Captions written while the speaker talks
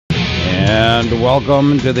And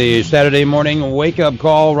welcome to the Saturday morning wake-up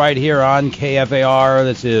call right here on KFAR.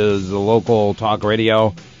 This is the local talk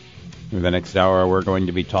radio. In the next hour, we're going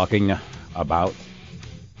to be talking about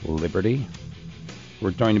liberty.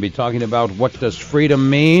 We're going to be talking about what does freedom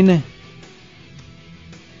mean?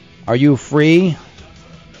 Are you free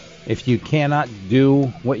if you cannot do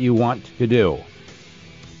what you want to do?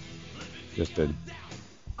 Just a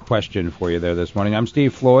question for you there this morning. I'm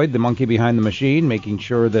Steve Floyd, the monkey behind the machine, making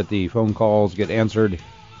sure that the phone calls get answered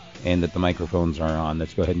and that the microphones are on.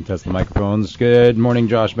 Let's go ahead and test the microphones. Good morning,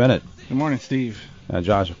 Josh Bennett. Good morning, Steve.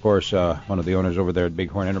 Josh, of course, one of the owners over there at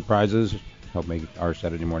Bighorn Enterprises, help make our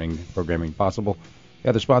Saturday morning programming possible. The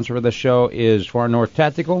other sponsor of this show is Far North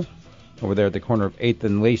Tactical, over there at the corner of 8th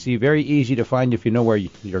and Lacey. Very easy to find if you know where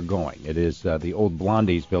you're going. It is the old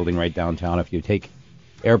Blondie's building right downtown. If you take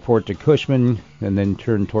Airport to Cushman and then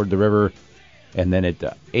turn toward the river, and then at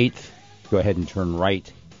 8th, go ahead and turn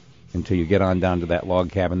right until you get on down to that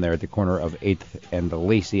log cabin there at the corner of 8th and the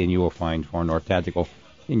Lacey, and you will find Far North Tactical.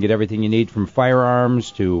 You can get everything you need from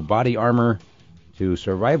firearms to body armor to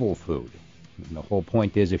survival food. And the whole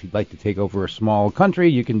point is, if you'd like to take over a small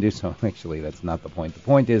country, you can do so. Actually, that's not the point. The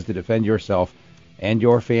point is to defend yourself and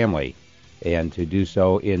your family, and to do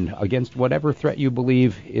so against whatever threat you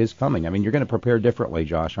believe is coming. I mean, you're going to prepare differently,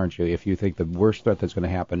 Josh, aren't you? If you think the worst threat that's going to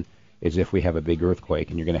happen is if we have a big earthquake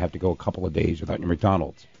and you're going to have to go a couple of days without your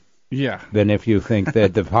McDonald's. Yeah. Then if you think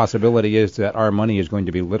that the possibility is that our money is going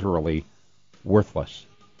to be literally worthless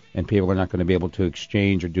and people are not going to be able to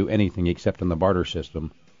exchange or do anything except in the barter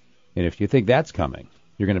system, and if you think that's coming,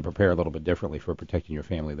 you're going to prepare a little bit differently for protecting your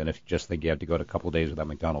family than if you just think you have to go to a couple of days without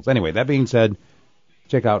McDonald's. Anyway, that being said,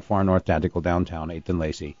 check out Far North Tactical downtown, 8th and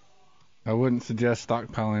Lacey. I wouldn't suggest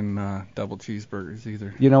stockpiling double cheeseburgers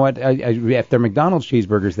either. You know what? If they're McDonald's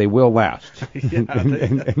cheeseburgers, they will last. Yeah, they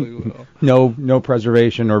definitely will. No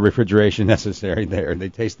preservation or refrigeration necessary there. They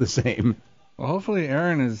taste the same. Well, hopefully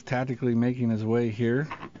Aaron is tactically making his way here.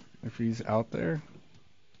 If he's out there,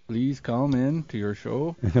 please come in to your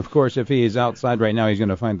show. And of course, if he is outside right now, he's going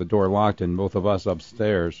to find the door locked and both of us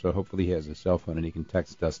upstairs. So hopefully he has a cell phone and he can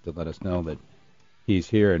text us to let us know that he's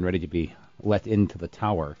here and ready to be let into the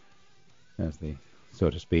tower, so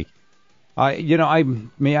to speak.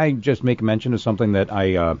 May I just make mention of something that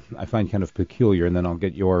I find kind of peculiar, and then I'll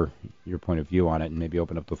get your point of view on it, and maybe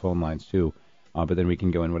open up the phone lines too. But then we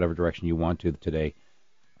can go in whatever direction you want to today.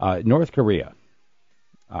 North Korea.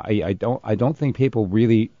 I don't think people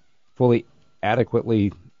really fully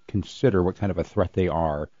adequately consider what kind of a threat they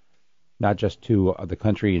are, not just to the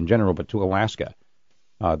country in general, but to Alaska.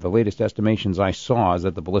 The latest estimations I saw is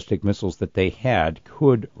that the ballistic missiles that they had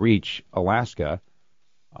could reach Alaska,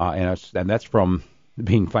 and that's from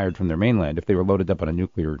being fired from their mainland. If they were loaded up on a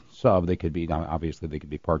nuclear sub, they could be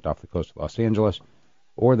parked off the coast of Los Angeles,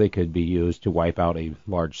 or they could be used to wipe out a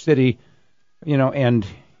large city. And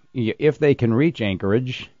if they can reach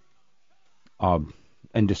Anchorage,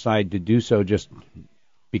 and decide to do so just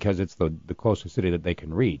because it's the closest city that they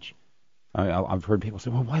can reach, I've heard people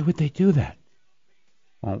say, well, why would they do that?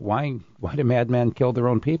 Well, why do madmen kill their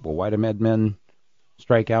own people? Why do madmen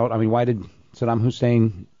strike out? I mean, why did Saddam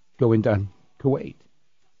Hussein go into Kuwait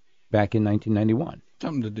back in 1991?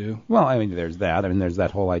 Something to do. Well, I mean, there's that. I mean, there's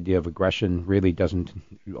that whole idea of aggression really doesn't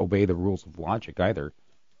obey the rules of logic either.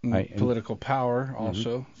 Political power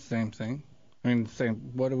also, Same thing. I mean,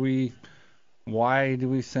 why do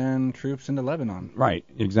we send troops into Lebanon? Right,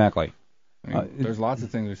 exactly. I mean, there's lots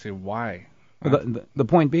of things we say, why? The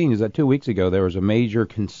point being is that 2 weeks ago there was a major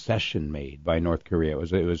concession made by North Korea.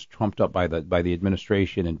 It was trumped up by the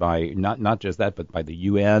administration and by not just that, but by the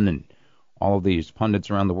UN and all of these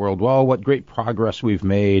pundits around the world. Well, what great progress we've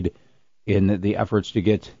made in the efforts to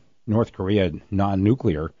get North Korea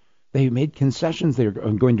non-nuclear. They made concessions. They're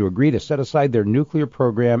going to agree to set aside their nuclear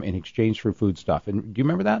program in exchange for food stuff. And do you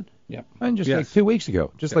remember that? Yeah. And like 2 weeks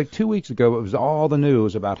ago. Like 2 weeks ago, it was all the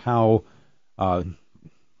news about how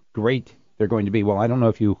great they're going to be. Well, I don't know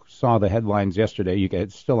if you saw the headlines yesterday.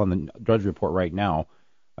 It's still on the Drudge Report right now.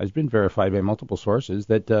 It's been verified by multiple sources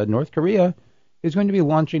that North Korea is going to be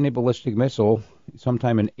launching a ballistic missile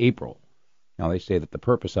sometime in April. Now, they say that the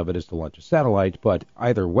purpose of it is to launch a satellite, but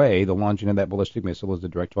either way, the launching of that ballistic missile is a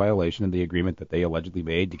direct violation of the agreement that they allegedly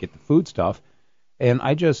made to get the food stuff. And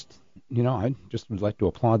I just would like to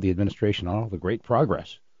applaud the administration on all the great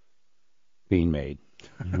progress being made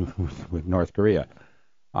with North Korea.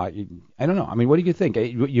 I don't know. I mean, what do you think?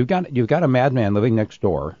 You've got a madman living next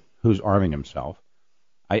door who's arming himself.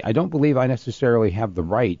 I don't believe I necessarily have the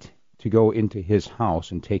right to go into his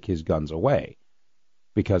house and take his guns away,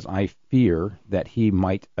 because I fear that he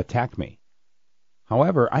might attack me.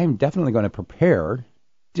 However, I am definitely going to prepare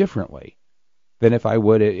differently than if I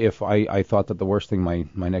would if I thought that the worst thing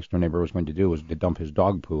my next door neighbor was going to do was to dump his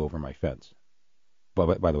dog poo over my fence.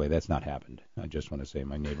 But by the way, that's not happened. I just want to say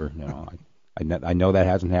my neighbor. I know that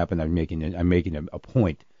hasn't happened. I'm making a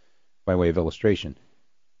point by way of illustration.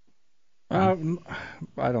 I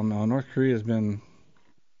don't know. North Korea has been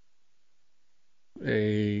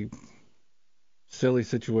a silly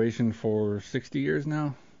situation for 60 years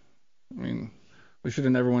now. I mean, we should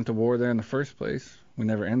have never went to war there in the first place. We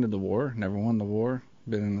never ended the war, never won the war.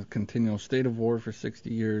 Been in a continual state of war for 60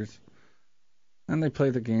 years. And they play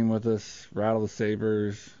the game with us, rattle the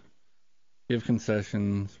sabers, give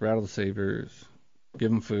concessions, rattle the sabers, give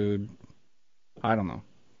them food. I don't know.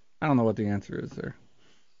 I don't know what the answer is there.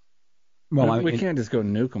 Well, we can't just go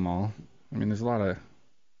nuke them all. I mean, there's a lot of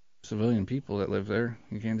civilian people that live there.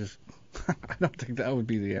 You can't just... I don't think that would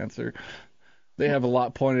be the answer. They have a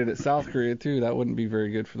lot pointed at South Korea, too. That wouldn't be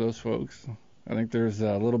very good for those folks. I think there's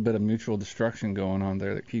a little bit of mutual destruction going on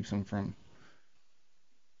there that keeps them from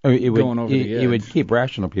going over the edge. It would keep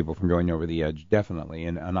rational people from going over the edge, definitely.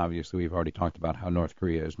 And obviously, we've already talked about how North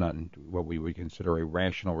Korea is not what we would consider a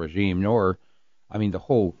rational regime, nor, I mean, the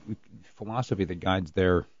whole philosophy that guides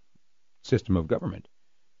their system of government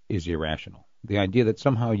is irrational. The idea that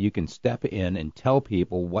somehow you can step in and tell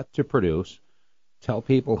people what to produce, tell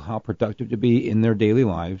people how productive to be in their daily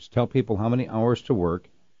lives, tell people how many hours to work,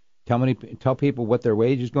 tell people what their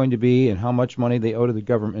wage is going to be and how much money they owe to the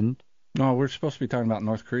government. No, we're supposed to be talking about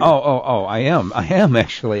North Korea. Oh, I am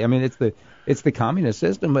actually. I mean, it's the communist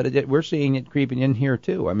system, but we're seeing it creeping in here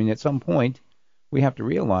too. I mean, at some point, we have to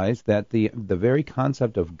realize that the very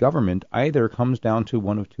concept of government either comes down to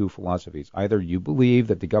one of two philosophies. Either you believe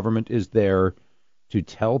that the government is there to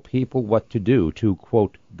tell people what to do, to,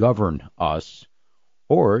 quote, govern us,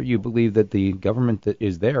 or you believe that the government that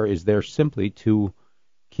is there simply to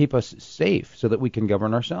keep us safe so that we can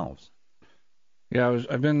govern ourselves. Yeah,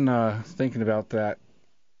 I've been thinking about that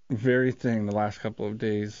very thing the last couple of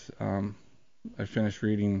days. I finished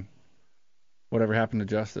reading Whatever Happened to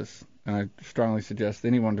Justice, and I strongly suggest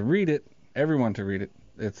everyone to read it.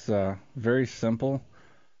 It's very simple,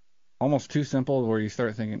 almost too simple, where you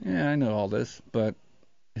start thinking, yeah, I know all this, but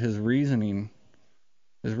his reasoning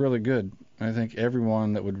is really good. I think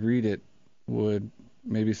everyone that would read it would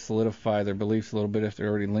maybe solidify their beliefs a little bit if they're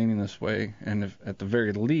already leaning this way, and if, at the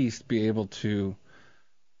very least, be able to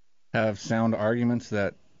have sound arguments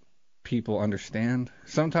that people understand.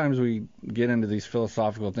 Sometimes we get into these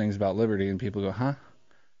philosophical things about liberty, and people go, huh?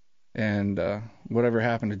 And Whatever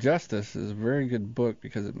Happened to Justice is a very good book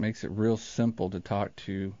because it makes it real simple to talk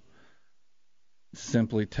to,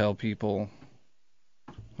 simply tell people,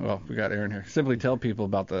 well, we got Aaron here, simply tell people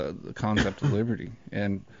about the concept of liberty.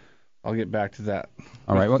 And I'll get back to that.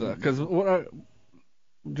 All right. Because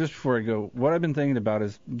just before I go, what I've been thinking about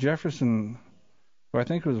is Jefferson, who I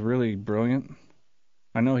think was really brilliant.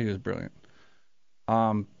 I know he was brilliant.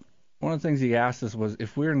 One of the things he asked us was,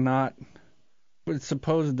 if we're not, it's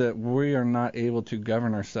supposed that we are not able to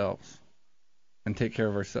govern ourselves and take care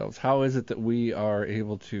of ourselves, how is it that we are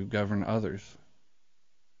able to govern others?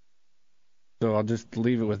 So I'll just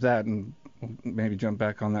leave it with that and maybe jump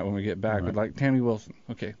back on that when we get back. Right. But like Tammy Wilson,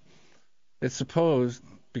 okay. It's supposed,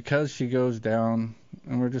 because she goes down,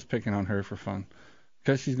 and we're just picking on her for fun,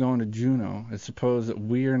 because she's going to Juneau, it's supposed that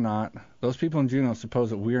we are not, those people in Juneau suppose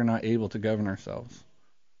that we are not able to govern ourselves,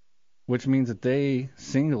 which means that they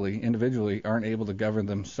singly, individually, aren't able to govern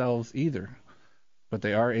themselves either, but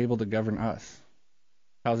they are able to govern us.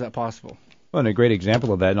 How's that possible? Well, and a great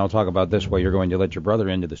example of that, and I'll talk about this while you're going to let your brother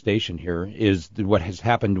into the station here, is what has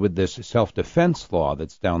happened with this self-defense law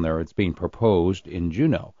that's down there. It's being proposed in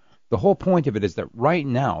Juneau. The whole point of it is that right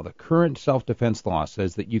now, the current self-defense law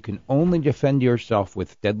says that you can only defend yourself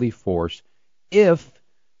with deadly force if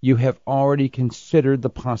you have already considered the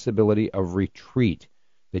possibility of retreat,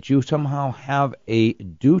 that you somehow have a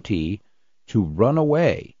duty to run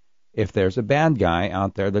away. If there's a bad guy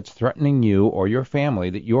out there that's threatening you or your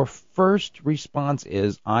family, that your first response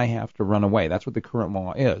is, I have to run away. That's what the current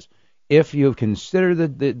law is. If you've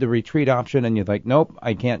considered the retreat option and you're like, nope,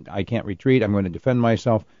 I can't retreat, I'm going to defend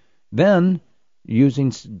myself, then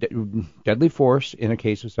using deadly force in a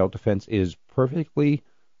case of self-defense is perfectly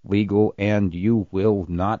legal, and you will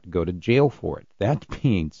not go to jail for it. That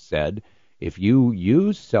being said, if you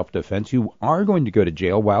use self-defense, you are going to go to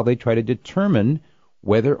jail while they try to determine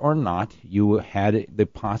whether or not you had the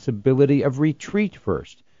possibility of retreat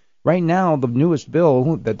first. Right now, the newest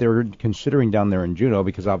bill that they're considering down there in Juneau,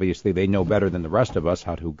 because obviously they know better than the rest of us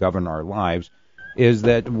how to govern our lives, is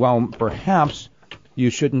that while perhaps you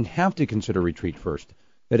shouldn't have to consider retreat first,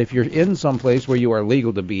 that if you're in some place where you are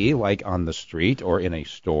legal to be, like on the street or in a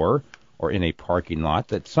store or in a parking lot,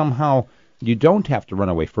 that somehow you don't have to run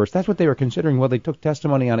away first. That's what they were considering. Well, they took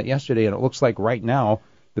testimony on it yesterday, and it looks like right now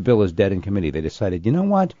the bill is dead in committee. They decided, you know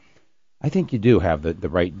what? I think you do have the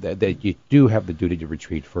right, that you do have the duty to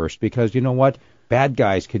retreat first, because you know what? Bad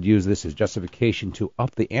guys could use this as justification to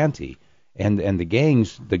up the ante, and the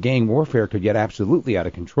gang warfare could get absolutely out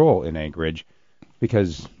of control in Anchorage,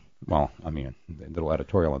 because, well, I mean, a little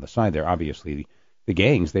editorial on the side there. Obviously, the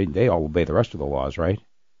gangs, they all obey the rest of the laws, right?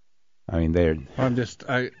 I mean,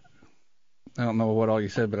 I don't know what all you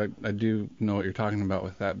said, but I do know what you're talking about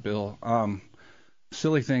with that bill.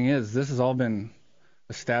 Silly thing is, this has all been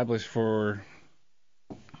established for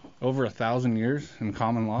over 1,000 years in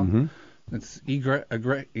common law. Mm-hmm. It's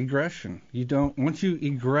egression. You don't, once you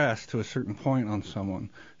egress to a certain point on someone,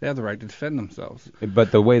 they have the right to defend themselves.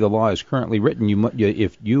 But the way the law is currently written,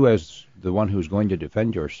 if you as the one who's going to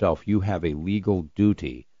defend yourself, you have a legal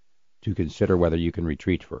duty to consider whether you can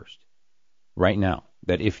retreat first. Right now,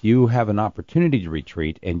 that if you have an opportunity to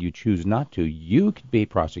retreat and you choose not to, you could be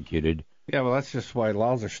prosecuted. Yeah, well, that's just why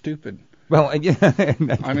laws are stupid. Well, yeah,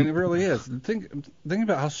 I mean, it really is. Think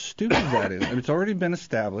about how stupid that is. It's already been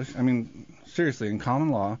established. I mean, seriously, in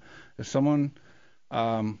common law, if someone,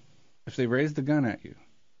 if they raised the gun at you,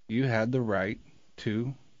 you had the right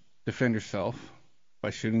to defend yourself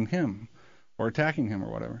by shooting him or attacking him or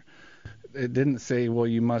whatever. It didn't say, well,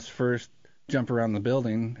 you must first jump around the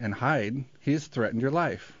building and hide. He's threatened your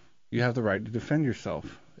life. You have the right to defend yourself.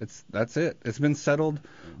 That's it. It's been settled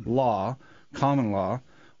law, common law,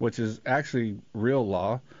 which is actually real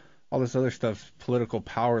law. All this other stuff's political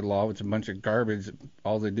power law, which is a bunch of garbage.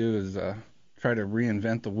 All they do is try to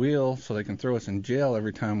reinvent the wheel so they can throw us in jail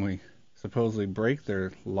every time we supposedly break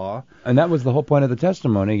their law. And that was the whole point of the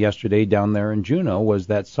testimony yesterday down there in Juneau, was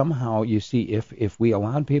that somehow, you see, if we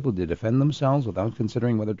allowed people to defend themselves without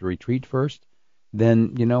considering whether to retreat first,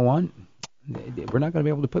 then, you know what? We're not going to be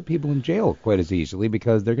able to put people in jail quite as easily,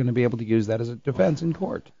 because they're going to be able to use that as a defense in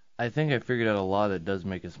court. I think I figured out a law that does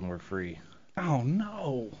make us more free. Oh,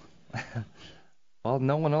 no. Well,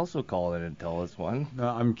 no one else will call in and tell us one.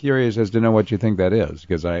 I'm curious as to know what you think that is,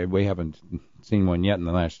 because we haven't seen one yet in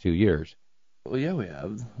the last 2 years. Well, yeah, we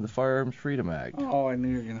have. The Firearms Freedom Act. Oh, I knew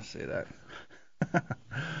you were going to say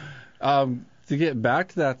that. To get back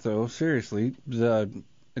to that, though, seriously,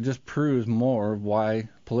 it just proves more why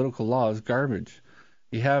political law is garbage.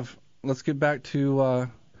 Let's get back to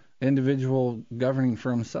individual governing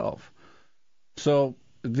for himself. So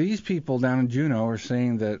these people down in Juneau are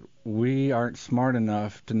saying that we aren't smart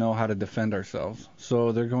enough to know how to defend ourselves.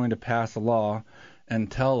 So they're going to pass a law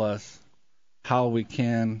and tell us how we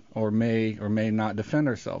can or may not defend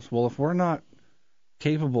ourselves. Well, if we're not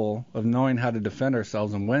capable of knowing how to defend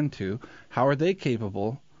ourselves and when to, how are they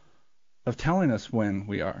capable of telling us when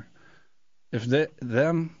we are? If they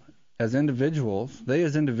as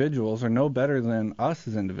individuals are no better than us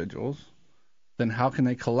as individuals, then how can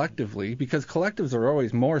they collectively? Because collectives are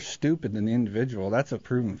always more stupid than the individual. That's a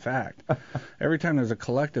proven fact. Every time there's a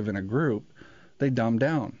collective in a group, they dumb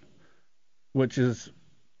down, which is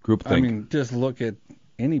Groupthink. I mean, just look at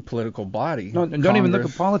any political body. No, don't even look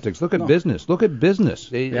at politics. Look at business. Look at business.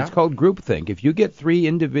 It's called groupthink. If you get 3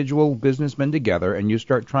 individual businessmen together and you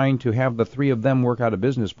start trying to have the 3 of them work out a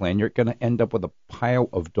business plan, you're going to end up with a pile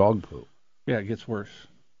of dog poo. Yeah, it gets worse.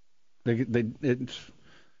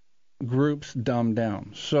 Groups dumb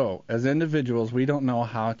down. So, as individuals, we don't know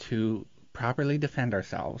how to properly defend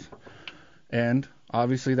ourselves. And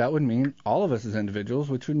obviously that would mean all of us as individuals,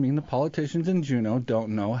 which would mean the politicians in Juneau don't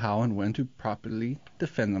know how and when to properly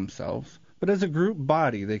defend themselves. But as a group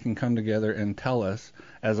body, they can come together and tell us,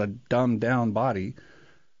 as a dumbed down body,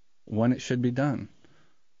 when it should be done.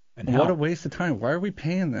 And what a waste of time. Why are we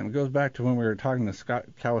paying them? It goes back to when we were talking to Scott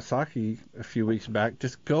Kawasaki a few weeks back.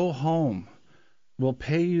 Just go home. We'll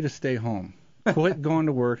pay you to stay home. Quit going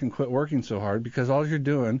to work and quit working so hard, because all you're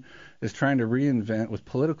doing is trying to reinvent with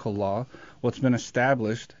political law what's been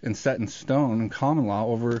established and set in stone in common law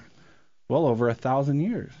over 1,000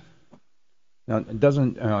 years. Now, it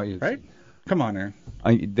doesn't... right? Come on, Aaron.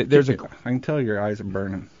 I can tell your eyes are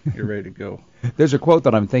burning. You're ready to go. There's a quote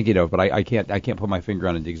that I'm thinking of, but I can't put my finger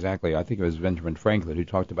on it exactly. I think it was Benjamin Franklin who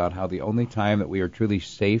talked about how the only time that we are truly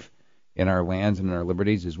safe in our lands and in our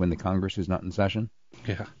liberties is when the Congress is not in session.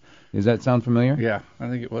 Yeah. Does that sound familiar? Yeah, I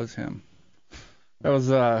think it was him. That was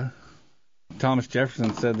Thomas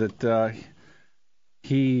Jefferson said that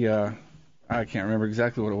he I can't remember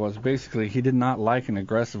exactly what it was. Basically, he did not like an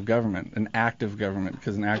aggressive government, an active government,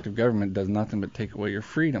 because an active government does nothing but take away your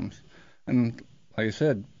freedoms. And like I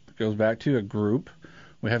said, it goes back to a group.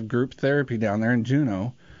 We have group therapy down there in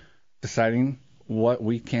Juneau. deciding what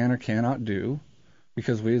we can or cannot do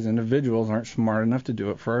because we as individuals aren't smart enough to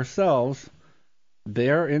do it for ourselves. They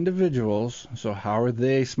are individuals, so how are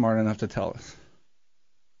they smart enough to tell us?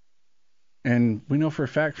 And we know for a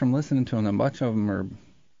fact from listening to them that much of them are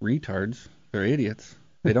retards. They're idiots.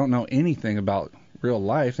 They don't know anything about real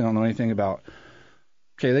life. They don't know anything about,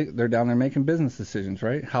 okay, they're down there making business decisions,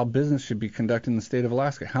 right? How business should be conducted in the state of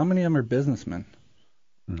Alaska. How many of them are businessmen?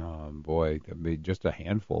 Boy, that'd be just a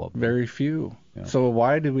handful of them. Very few. Yeah. So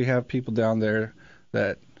why do we have people down there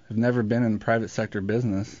that have never been in private sector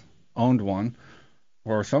business, owned one,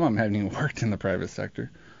 or some of them haven't even worked in the private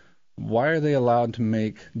sector? Why are they allowed to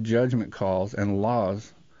make judgment calls and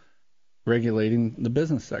laws regulating the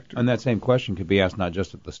business sector? And that same question could be asked not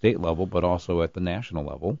just at the state level, but also at the national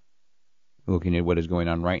level, looking at what is going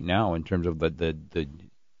on right now in terms of the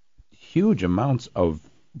huge amounts of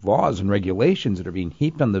laws and regulations that are being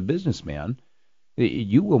heaped on the businessman.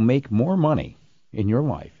 You will make more money in your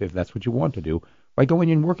life, if that's what you want to do, by going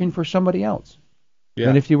and working for somebody else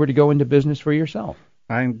than if you were to go into business for yourself.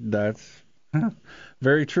 That's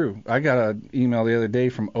very true. I got an email the other day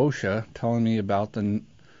from OSHA telling me about the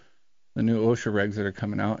new OSHA regs that are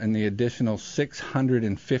coming out and the additional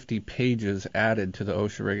 650 pages added to the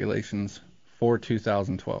OSHA regulations for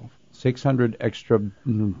 2012. 600 extra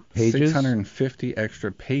pages? 650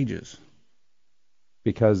 extra pages.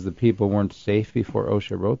 Because the people weren't safe before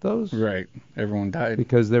OSHA wrote those? Right. Everyone died.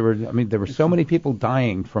 Because there were so many people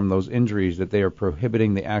dying from those injuries that they are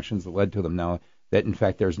prohibiting the actions that led to them now, that in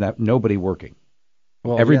fact there's nobody working.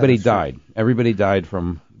 Well, everybody died. True. Everybody died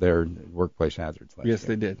from their workplace hazards. Yes,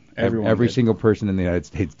 they did. Every single person in the United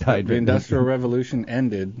States died. The Industrial Revolution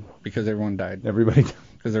ended because everyone died. Everybody died.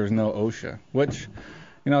 Because there was no OSHA, which,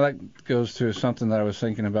 that goes to something that I was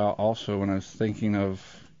thinking about also when I was thinking of,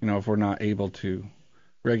 if we're not able to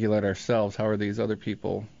regulate ourselves, how are these other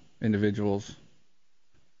people, individuals,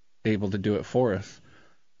 able to do it for us?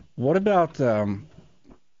 What about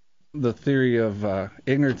the theory of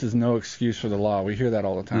ignorance is no excuse for the law? We hear that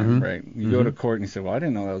all the time, right? You go to court and you say, well, I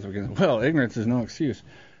didn't know that was against. Well, ignorance is no excuse.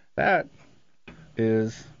 That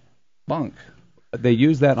is bunk. They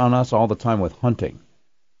use that on us all the time with hunting.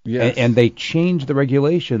 Yes. And they change the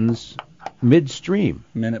regulations midstream.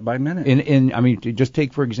 Minute by minute. Just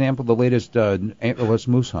take, for example, the latest antlerless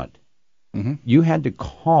moose hunt. Mm-hmm. You had to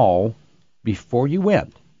call before you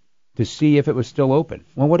went to see if it was still open.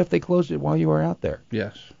 Well, what if they closed it while you were out there?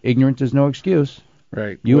 Yes. Ignorance is no excuse.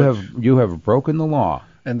 Right. You have broken the law.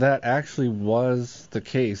 And that actually was the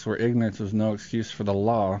case where ignorance was no excuse for the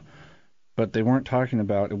law, but they weren't talking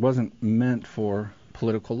about, it wasn't meant for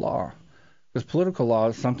political law. Because political law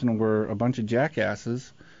is something where a bunch of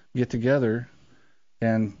jackasses get together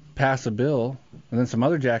and pass a bill, and then some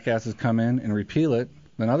other jackasses come in and repeal it,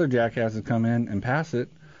 then other jackasses come in and pass it.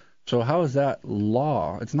 So how is that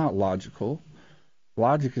law? It's not logical.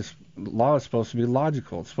 Law is supposed to be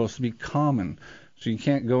logical. It's supposed to be common. So you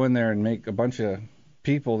can't go in there and make a bunch of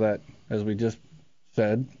people that, as we just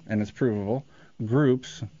said, and it's provable,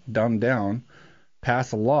 groups, dumbed down,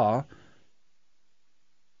 pass a law,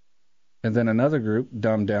 and then another group,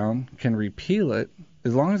 dumbed down, can repeal it.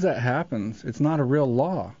 As long as that happens, it's not a real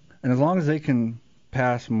law. And as long as they can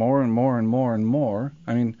pass more and more and more and more,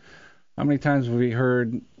 how many times have we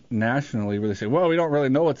heard nationally where they say, well, we don't really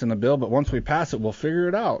know what's in the bill, but once we pass it, we'll figure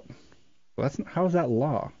it out. Well, how is that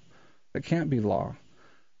law? That can't be law.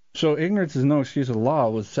 So ignorance is no excuse of the law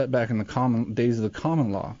was set back in the days of the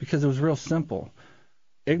common law because it was real simple.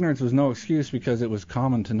 Ignorance was no excuse because it was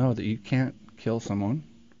common to know that you can't kill someone,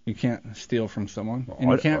 you can't steal from someone,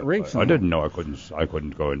 and you can't rape someone. I didn't know I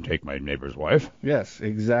couldn't go and take my neighbor's wife. Yes,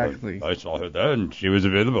 exactly. I saw her there and she was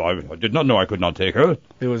available. I did not know I could not take her.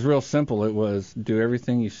 It was real simple. It was do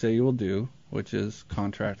everything you say you will do, which is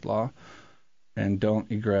contract law, and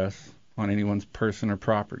don't egress on anyone's person or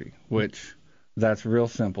property, which that's real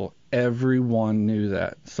simple. Everyone knew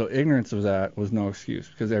that. So ignorance of that was no excuse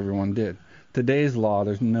because everyone did. Today's law,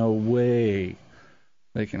 there's no way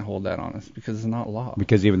they can hold that on us because it's not law.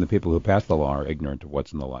 Because even the people who pass the law are ignorant of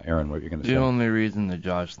what's in the law. Aaron, what are you going to say? The only reason that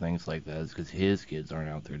Josh thinks like that is because his kids aren't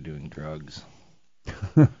out there doing drugs.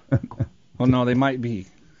 Well, no, they might be.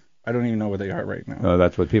 I don't even know where they are right now.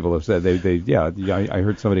 That's what people have said. I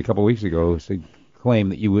heard somebody a couple of weeks ago claim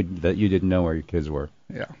that you didn't know where your kids were.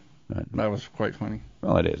 Yeah. That was quite funny.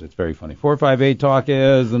 Well, it is. It's very funny. 458-TALK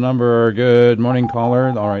is the number. Good morning, caller.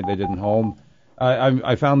 All right, they didn't hold.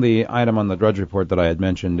 I found the item on the Drudge Report that I had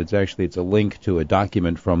mentioned. It's a link to a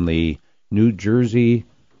document from the New Jersey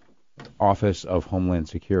Office of Homeland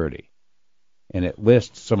Security. And it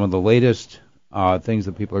lists some of the latest things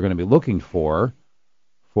that people are going to be looking for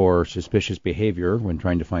for suspicious behavior when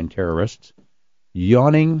trying to find terrorists.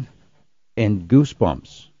 Yawning and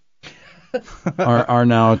goosebumps are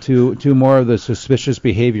now two more of the suspicious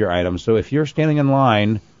behavior items. So if you're standing in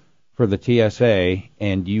line for the TSA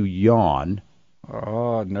and you yawn,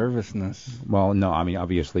 oh, nervousness. Well, no, I mean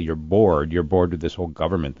obviously you're bored. You're bored with this whole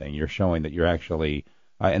government thing. You're showing that you're actually.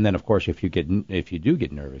 And then of course if you do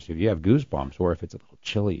get nervous, if you have goosebumps, or if it's a little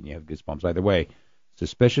chilly and you have goosebumps, either way,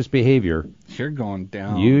 suspicious behavior. You're going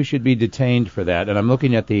down. You should be detained for that. And I'm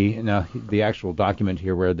looking at the actual document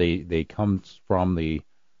here where they come from the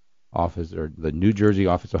office, or the New Jersey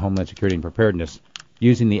Office of Homeland Security and Preparedness,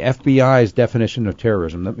 using the FBI's definition of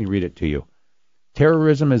terrorism. Let me read it to you.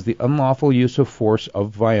 Terrorism is the unlawful use of force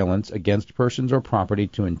of violence against persons or property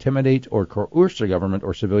to intimidate or coerce a government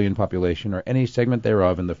or civilian population or any segment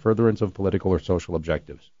thereof in the furtherance of political or social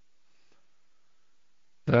objectives.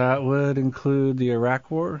 That would include the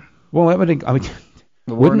Iraq War? Well, that would,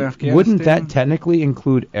 the war in Afghanistan? Wouldn't that technically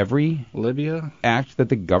include every Libya? Act that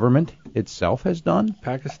the government itself has done?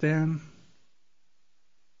 Pakistan?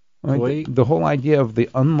 Like the whole idea of the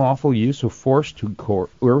unlawful use of force to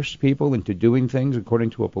coerce people into doing things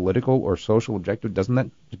according to a political or social objective, doesn't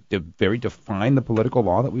that very define the political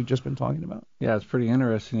law that we've just been talking about? Yeah, it's pretty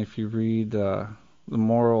interesting if you read the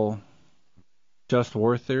moral just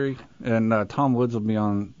war theory. And Tom Woods will be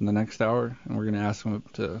on in the next hour, and we're going to ask him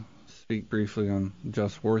to speak briefly on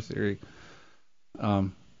just war theory.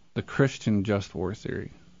 The Christian just war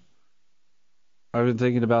theory. I've been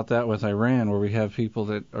thinking about that with Iran, where we have people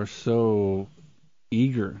that are so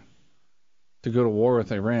eager to go to war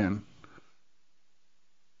with Iran.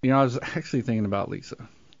 You know, I was actually thinking about Lisa,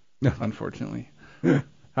 unfortunately.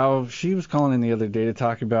 How she was calling in the other day to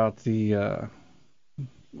talk about the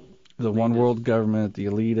one world government, the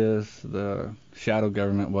elitists, the shadow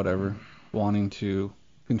government, whatever, wanting to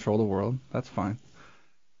control the world. That's fine.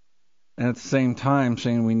 And at the same time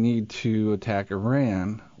saying we need to attack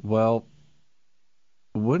Iran. Well,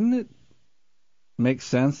 wouldn't it make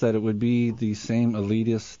sense that it would be the same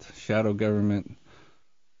elitist shadow government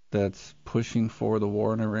that's pushing for the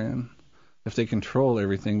war in Iran? If they control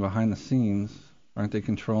everything behind the scenes, aren't they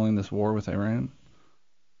controlling this war with Iran?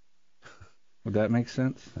 Would that make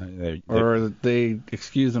sense? Or they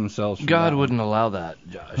excuse themselves from God that wouldn't allow that,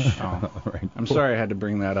 Josh. Oh. Right. I'm sorry I had to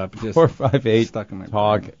bring that up. It just 458 stuck in my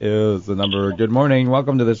Talk brain. is the number. Good morning.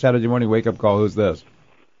 Welcome to the Saturday morning wake-up call. Who's this?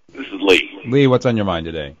 This is Lee. Lee, what's on your mind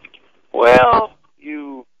today? Well,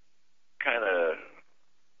 you kind of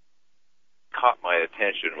caught my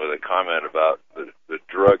attention with a comment about the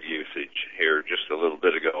drug usage here just a little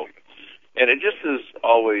bit ago. And it just has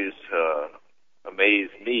always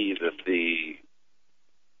amazed me that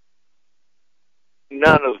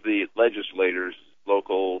none of the legislators,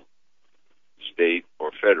 local, state, or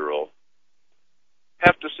federal,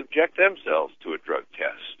 have to subject themselves to a drug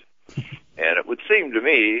test. And it would seem to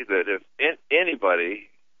me that if anybody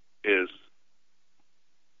is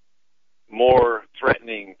more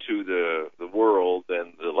threatening to the world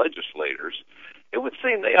than the legislators, it would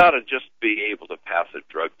seem they ought to just be able to pass a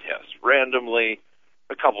drug test randomly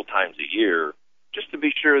a couple times a year, just to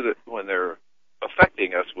be sure that when they're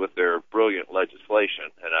affecting us with their brilliant legislation,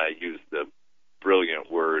 and I use the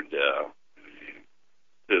brilliant word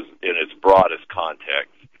in its broadest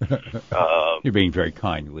context. You're being very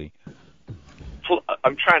kind, Lee.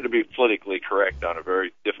 I'm trying to be politically correct on a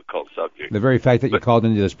very difficult subject. The very fact that you called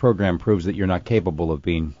into this program proves that you're not capable of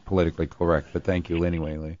being politically correct, but thank you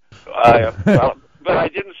anyway, Lee. But I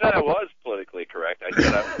didn't say I was politically correct. I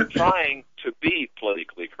said I'm trying to be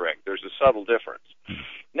politically correct. There's a subtle difference.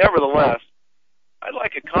 Nevertheless, I'd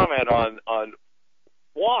like a comment on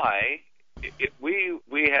why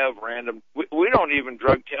we have random. We don't even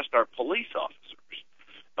drug test our police officers.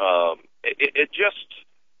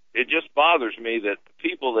 It just bothers me that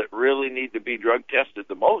people that really need to be drug tested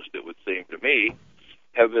the most, it would seem to me,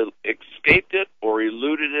 have escaped it or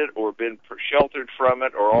eluded it or been sheltered from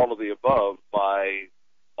it or all of the above by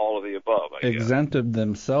all of the above, I guess. Exempted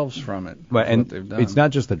themselves from it. But, and they've done. It's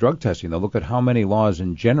not just the drug testing, though. Look at how many laws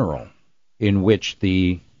in general in which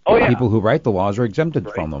the people who write the laws are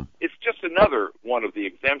exempted from them. It's just another one of the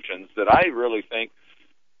exemptions that I really think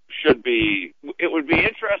should be. It would be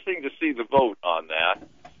interesting to see the vote on that,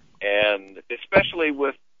 and especially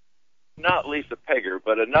with not Lisa Pegger,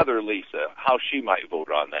 but another Lisa, how she might vote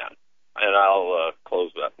on that. And I'll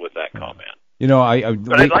close that with that comment. You know,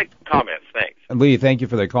 But I'd like comments. Thanks. Lee, thank you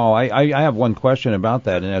for the call. I have one question about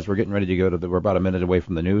that, and as we're getting ready to go we're about a minute away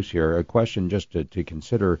from the news here, a question just to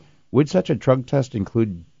consider. Would such a drug test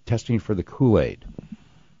include testing for the Kool-Aid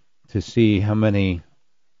to see how many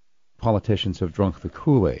politicians have drunk the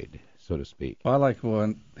Kool-Aid? so to speak. Well, I like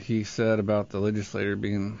what he said about the legislature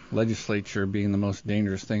being the most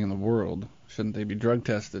dangerous thing in the world. Shouldn't they be drug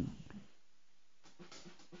tested?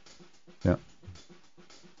 Yeah.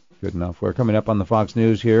 Good enough. We're coming up on the Fox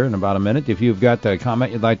News here in about a minute. If you've got a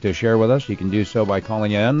comment you'd like to share with us, you can do so by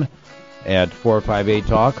calling in at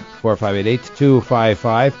 458-TALK,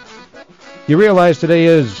 458-8255. You realize today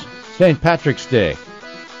is St. Patrick's Day.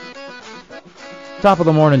 Top of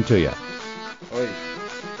the morning to you. Oy.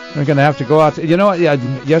 We're going to have to go out. You know what? Yeah,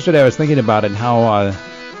 yesterday I was thinking about it and how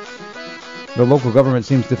the local government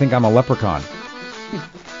seems to think I'm a leprechaun.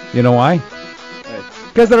 You know why?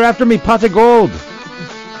 Because they're after me pot of gold.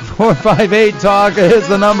 458-TALK is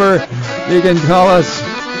the number. You can call us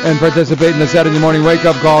and participate in the Saturday morning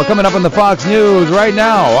wake-up call. Coming up on the Fox News right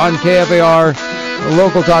now on KFAR,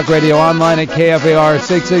 local talk radio, online at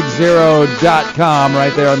KFAR660.com,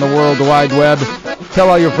 right there on the World Wide Web. Tell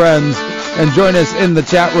all your friends and join us in the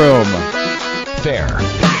chat room. Fair.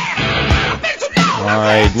 All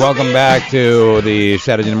right, welcome back to the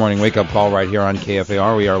Saturday morning wake-up call right here on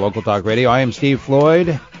KFAR. We are Local Talk Radio. I am Steve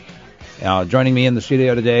Floyd. Joining me in the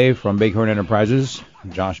studio today from Bighorn Enterprises,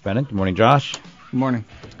 Josh Bennett. Good morning, Josh. Good morning.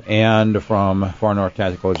 And from Far North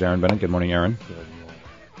Tactical is Aaron Bennett. Good morning, Aaron.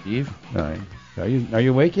 Steve? All right. Are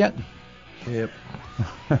you awake yet? Yep.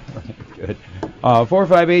 Good.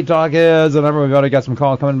 458-TALK is the number. We've already got some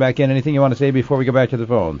calls coming back in. Anything you want to say before we go back to the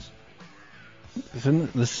phones?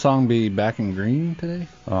 Shouldn't this song be back in green today?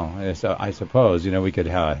 Oh, I suppose. You know, we could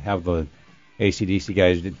have the AC/DC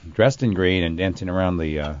guys dressed in green and dancing around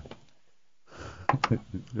the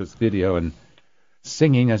this video and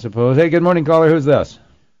singing, I suppose. Hey, good morning, caller. Who's this?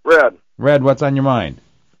 Red. Red, what's on your mind?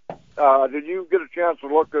 Did you get a chance to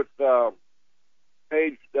look at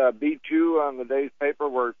page B2 on the day's paper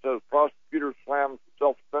where it says prosecutor slams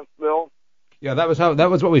self-defense bill? Yeah, that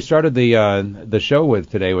was what we started the show with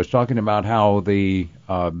today. Was talking about how they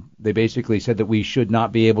basically said that we should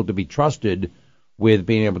not be able to be trusted with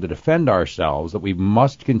being able to defend ourselves. That we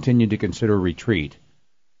must continue to consider retreat.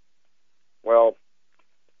 Well,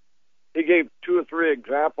 he gave 2 or 3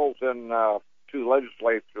 examples in 2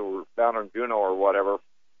 legislatures down in Juneau or whatever,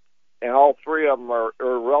 and all 3 of them are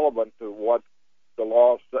irrelevant to what the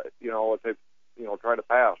law, what they, try to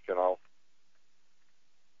pass.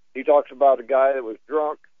 He talks about a guy that was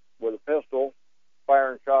drunk with a pistol,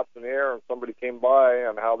 firing shots in the air, and somebody came by,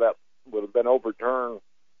 and how that would have been overturned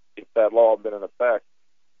if that law had been in effect,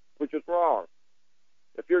 which is wrong.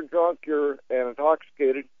 If you're drunk, and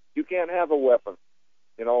intoxicated, you can't have a weapon,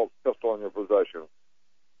 pistol in your possession,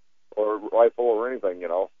 or rifle or anything,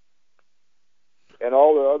 And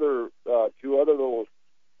all the other 2 other little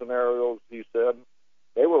scenarios he said,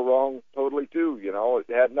 they were wrong totally too. It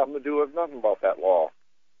had nothing to do with nothing about that law.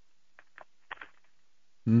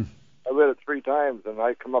 I read it 3 times, and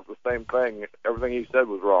I come up with the same thing. Everything he said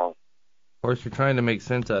was wrong. Of course, you're trying to make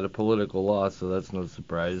sense out of political law, so that's no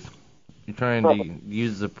surprise. You're trying to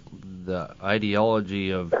use the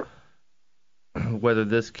ideology of whether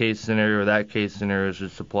this case scenario or that case scenario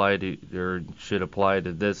should apply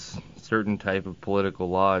to this certain type of political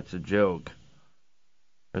law. It's a joke.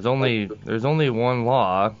 There's only one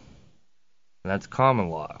law, and that's common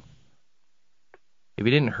law. If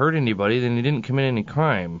you didn't hurt anybody, then you didn't commit any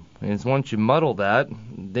crime. And it's once you muddle that,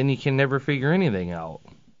 then you can never figure anything out.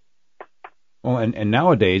 Well, and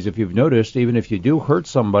nowadays, if you've noticed, even if you do hurt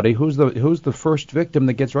somebody, who's the first victim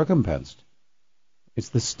that gets recompensed? It's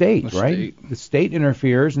the state, right? The state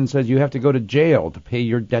interferes and says you have to go to jail to pay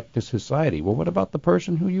your debt to society. Well, what about the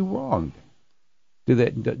person who you wronged?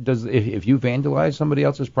 If you vandalize somebody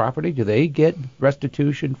else's property, do they get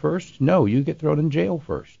restitution first? No, you get thrown in jail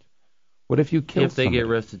first. What if you kill somebody? If they get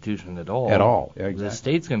restitution at all. At all, yeah, exactly. The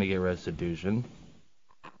state's going to get restitution.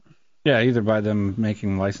 Yeah, either by them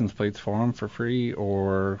making license plates for them for free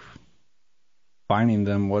or fining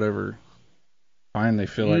them whatever fine they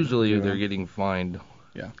feel Usually like. They're getting fined.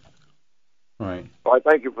 Yeah. All right. Well, I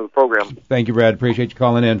thank you for the program. Thank you, Brad. Appreciate you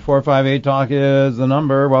calling in. 458-TALK is the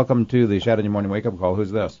number. Welcome to the Saturday morning wake-up call.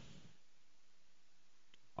 Who's this?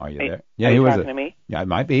 Are you there? Yeah, are you who is talking it? to me? Yeah, it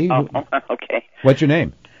might be. Oh, okay. What's your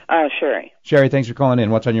name? Sherry. Sherry, thanks for calling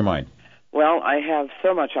in. What's on your mind? Well, I have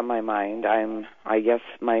so much on my mind. I guess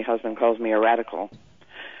my husband calls me a radical.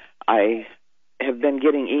 I have been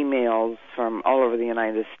getting emails from all over the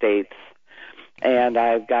United States, and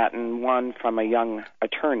I've gotten one from a young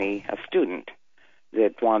attorney, a student,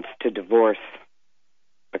 that wants to divorce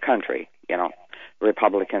the country,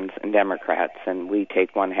 Republicans and Democrats, and we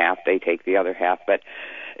take one half, they take the other half. But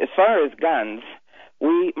as far as guns,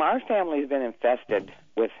 our family's been infested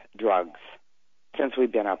with drugs since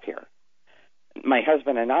we've been up here. My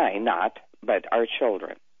husband and I, not, but our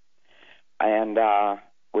children. and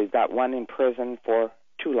we've got one in prison for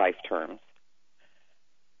 2 life terms.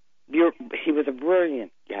 He was a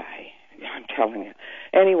brilliant guy, I'm telling you.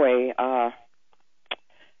 Anyway,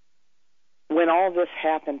 when all this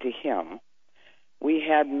happened to him, we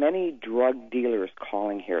had many drug dealers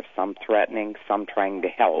calling here, some threatening, some trying to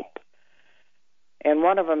help. And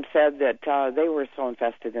one of them said that they were so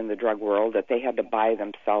infested in the drug world that they had to buy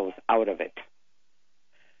themselves out of it.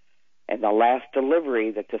 And the last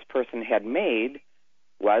delivery that this person had made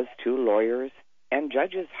was to lawyers and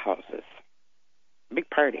judges' houses. Big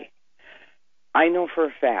party. I know for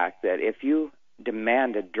a fact that if you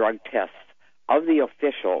demanded drug tests of the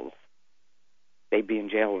officials, they'd be in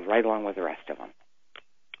jail right along with the rest of them.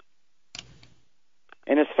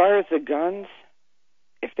 And as far as the guns,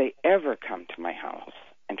 if they ever come to my house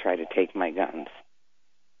and try to take my guns,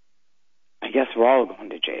 I guess we're all going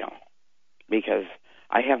to jail, because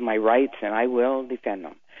I have my rights and I will defend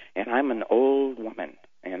them. And I'm an old woman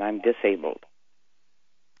and I'm disabled.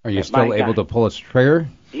 Are you still able to pull a trigger?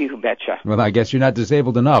 You betcha. Well, I guess you're not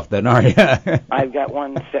disabled enough then, are you? I've got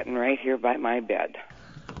one sitting right here by my bed.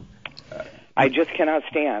 I just cannot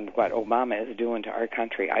stand what Obama is doing to our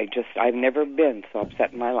country. I've never been so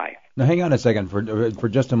upset in my life. Now, hang on a second for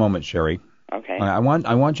just a moment, Sherry. Okay. I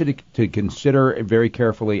want you to consider it very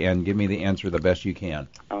carefully and give me the answer the best you can.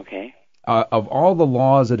 Okay. Of all the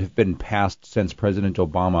laws that have been passed since President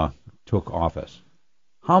Obama took office,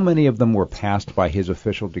 how many of them were passed by his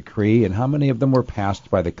official decree, and how many of them were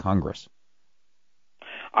passed by the Congress?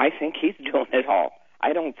 I think he's doing it all.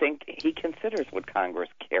 I don't think he considers what Congress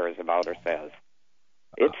cares about or says.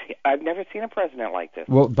 I've never seen a president like this.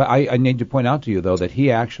 Well, but I need to point out to you, though, that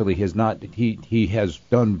he actually has not. He has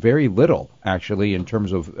done very little, actually, in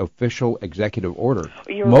terms of official executive order.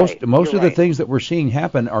 Most of the things that we're seeing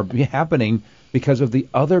happen are happening because of the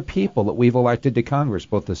other people that we've elected to Congress,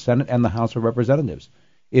 both the Senate and the House of Representatives.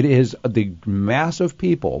 It is the massive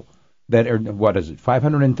people that are,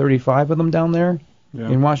 535 of them down there? Yeah.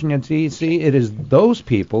 In Washington D.C., it is those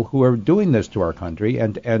people who are doing this to our country,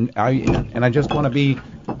 and I just want to be.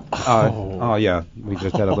 Oh yeah, we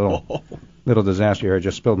just had a little disaster here. I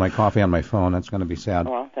just spilled my coffee on my phone. That's going to be sad.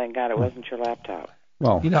 Well, thank God it wasn't your laptop.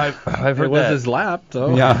 Well, I've heard it was his lap,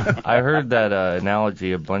 though. Yeah, I heard that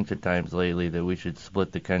analogy a bunch of times lately that we should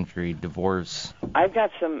split the country, divorce. I've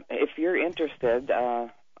got some. If you're interested, I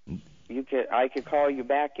could call you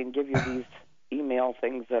back and give you these email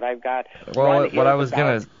things that I've got. Well, what I was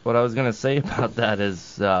gonna say about that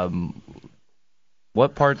is,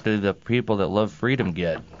 what part do the people that love freedom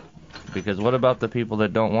get? Because what about the people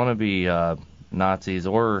that don't want to be Nazis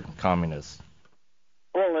or communists?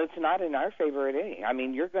 Well, it's not in our favor at any. I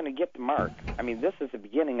mean, you're going to get the mark. I mean, this is the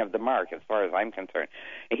beginning of the mark, as far as I'm concerned.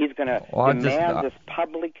 He's going to demand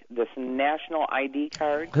this national ID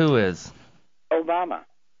card. Who is? Obama.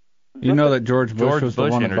 You know that George Bush was the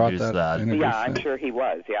one that brought that. Yeah, I'm sure he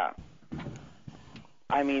was. Yeah.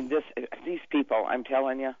 I mean, these people, I'm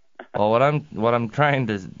telling you. Well, what I'm trying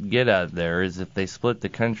to get at there is, if they split the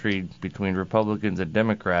country between Republicans and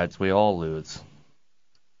Democrats, we all lose.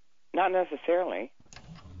 Not necessarily.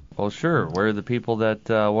 Well, sure. Where are the people that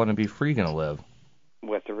want to be free going to live?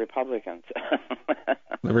 With the Republicans.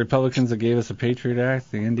 The Republicans that gave us the Patriot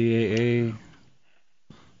Act, the NDAA.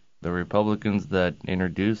 The Republicans that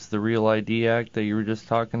introduced the Real ID Act that you were just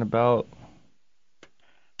talking about?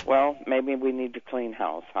 Well, maybe we need to clean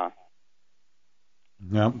house, huh?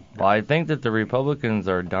 Yep. Well, I think that the Republicans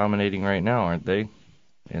are dominating right now, aren't they?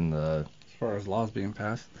 As far as laws being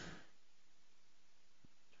passed.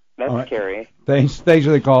 That's scary. Thanks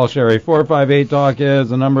for the call, Sherry. 458-TALK is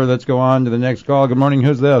the number. Let's go on to the next call. Good morning.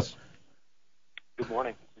 Who's this? Good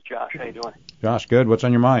morning. This is Josh. How you doing? Josh, good. What's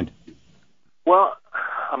on your mind? Well,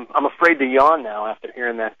 I'm afraid to yawn now after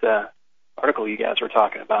hearing that article you guys were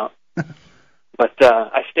talking about. But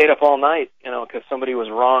I stayed up all night, because somebody was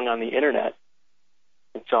wrong on the internet,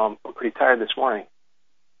 and so I'm pretty tired this morning.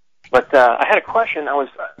 But I had a question. I was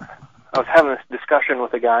having this discussion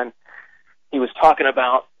with a guy, and he was talking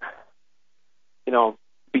about,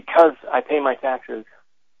 because I pay my taxes,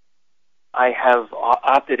 I have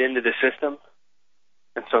opted into the system,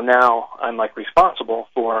 and so now I'm responsible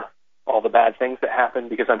for all the bad things that happen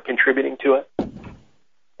because I'm contributing to it.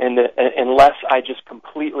 And unless I just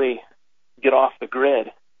completely get off the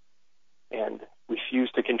grid and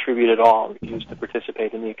refuse to contribute at all, refuse to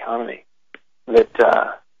participate in the economy,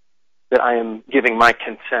 that I am giving my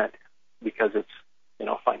consent because it's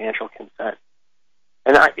financial consent.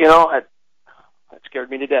 And that scared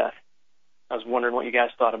me to death. I was wondering what you guys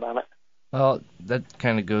thought about it. Well, that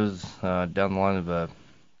kind of goes down the line of a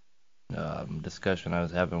discussion I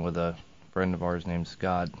was having with a friend of ours named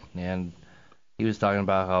Scott, and he was talking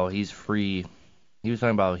about how he's free. He was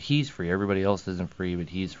talking about how he's free. Everybody else isn't free, but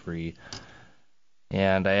he's free.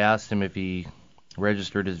 And I asked him if he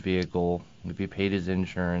registered his vehicle, if he paid his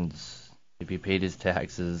insurance, if he paid his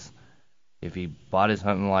taxes, if he bought his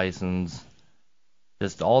hunting license,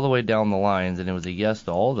 just all the way down the lines, and it was a yes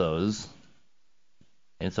to all those.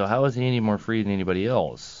 And so how is he any more free than anybody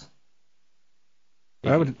else?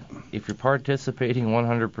 If you're participating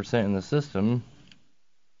 100% in the system,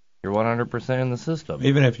 you're 100% in the system.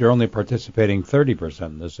 Even if you're only participating 30%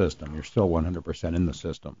 in the system, you're still 100% in the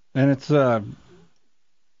system. And it's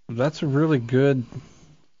that's a really good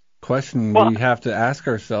question we have to ask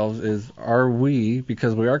ourselves is, are we,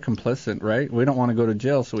 because we are complicit, right? We don't want to go to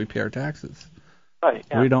jail, so we pay our taxes. Right.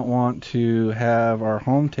 Yeah. We don't want to have our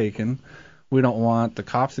home taken. We don't want the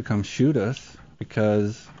cops to come shoot us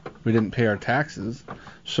because we didn't pay our taxes.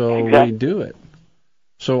 So we do it.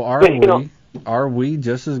 So are we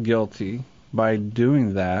just as guilty by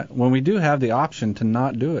doing that when we do have the option to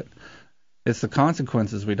not do it? It's the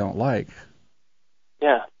consequences we don't like.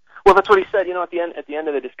 Yeah. Well, that's what he said, at the end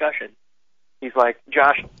of the discussion. He's like,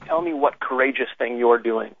 Josh, tell me what courageous thing you're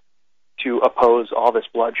doing to oppose all this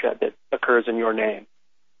bloodshed that occurs in your name,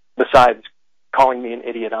 besides calling me an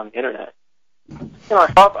idiot on the internet. I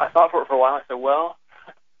thought for a while. I said, well,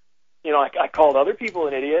 I called other people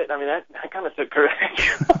an idiot. I mean, that kind of took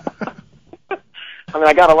courage. I mean,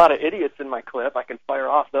 I got a lot of idiots in my clip. I can fire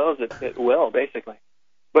off those at will, basically.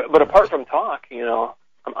 But apart from talk,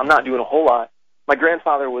 I'm not doing a whole lot. My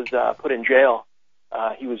grandfather was put in jail.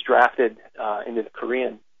 He was drafted into the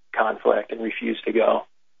Korean conflict and refused to go.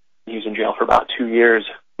 He was in jail for about 2 years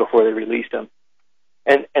before they released him.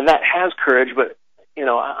 And that has courage, but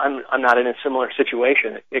I'm not in a similar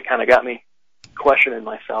situation. It kind of got me questioning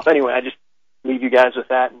myself. Anyway, I just leave you guys with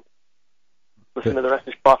that and listen to the rest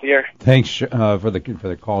of this off the air. Thanks for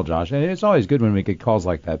the call, Josh. And it's always good when we get calls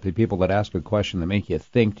like that, the people that ask a question that make you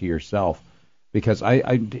think to yourself. Because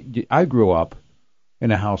I grew up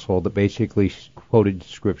in a household that basically quoted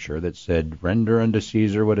scripture that said, "Render unto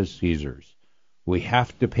Caesar what is Caesar's." We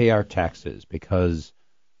have to pay our taxes because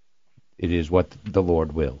it is what the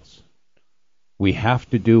Lord wills. We have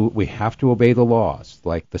to obey the laws,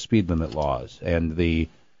 like the speed limit laws and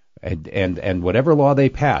and whatever law they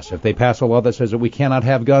pass. If they pass a law that says that we cannot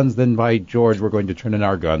have guns, then by George, we're going to turn in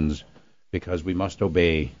our guns because we must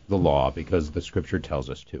obey the law because the scripture tells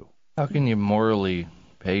us to. How can you morally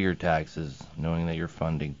pay your taxes knowing that you're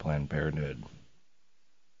funding Planned Parenthood?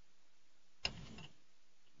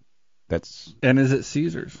 And is it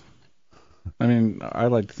Caesar's? I mean, I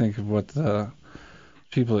like to think of what the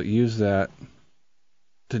people that use that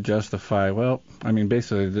to justify,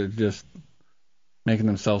 basically they're just making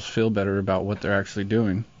themselves feel better about what they're actually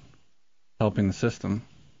doing, helping the system,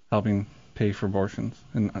 helping pay for abortions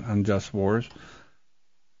and unjust wars.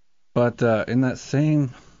 But in that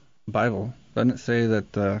same Bible, doesn't it say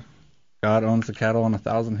that God owns the cattle on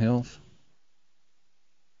 1,000 hills?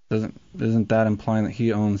 Isn't that implying that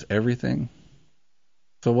he owns everything?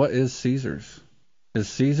 So what is Caesar's? Is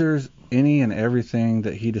Caesar's any and everything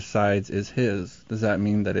that he decides is his? Does that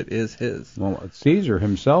mean that it is his? Well, Caesar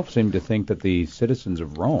himself seemed to think that the citizens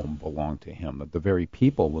of Rome belonged to him, that the very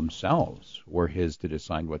people themselves were his to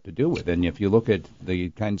decide what to do with. And if you look at the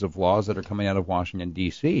kinds of laws that are coming out of Washington,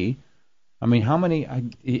 D.C., I mean,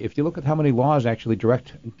 if you look at how many laws actually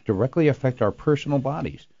directly affect our personal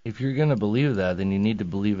bodies. If you're going to believe that, then you need to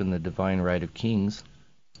believe in the divine right of kings,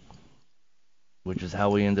 which is how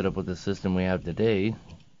we ended up with the system we have today.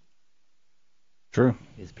 True.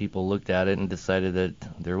 Is people looked at it and decided that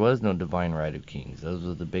there was no divine right of kings. Those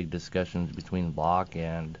were the big discussions between Locke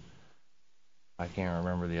and I can't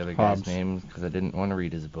remember the other guy's name because I didn't want to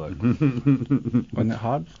read his book. Wasn't it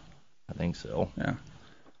Hobbes? I think so. Yeah.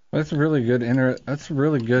 That's a really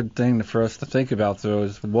good thing for us to think about, though,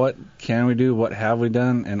 is what can we do, what have we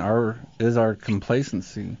done, and is our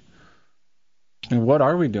complacency. And what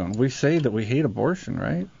are we doing? We say that we hate abortion,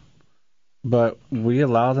 right? But we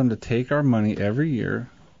allow them to take our money every year,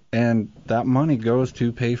 and that money goes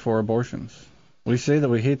to pay for abortions. We say that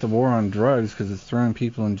we hate the war on drugs because it's throwing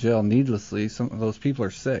people in jail needlessly. Some of those people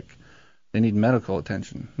are sick. They need medical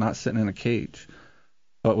attention, not sitting in a cage.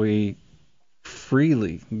 But we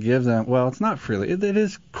freely give them, well, it's not freely, it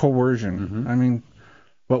is coercion. Mm-hmm. I mean,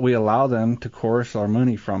 but we allow them to coerce our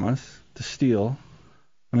money from us, to steal.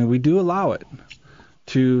 I mean, we do allow it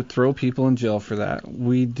to throw people in jail for that.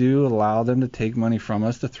 We do allow them to take money from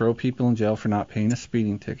us to throw people in jail for not paying a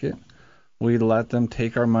speeding ticket. We let them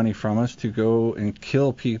take our money from us to go and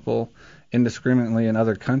kill people indiscriminately in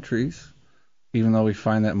other countries, even though we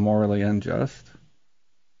find that morally unjust.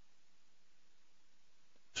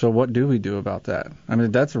 So what do we do about that? I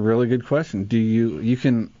mean, that's a really good question. You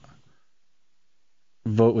can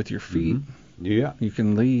vote with your feet. Mm-hmm. Yeah. You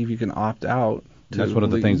can leave. You can opt out. That's one of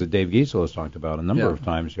the things that Dave Giesel has talked about a number of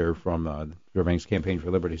times here from Fairbanks Campaign for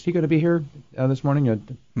Liberty. Is he going to be here this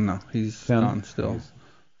morning? No, he's gone still.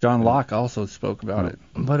 John Locke also spoke about it.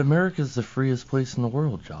 But America's the freest place in the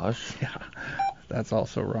world, Josh. Yeah, that's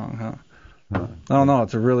also wrong, huh? I don't know.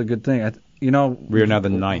 It's a really good thing. We are now the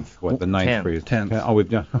ninth. What, the ninth freest? 10th. Oh, we've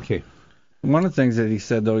done. Okay. One of the things that he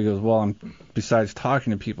said, though, he goes, well, besides talking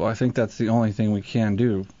to people, I think that's the only thing we can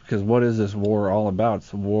do. Because what is this war all about?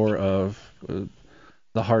 It's a war of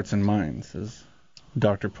the hearts and minds, as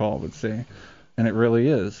Dr. Paul would say. And it really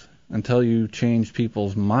is. Until you change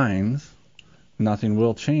people's minds, nothing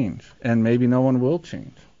will change. And maybe no one will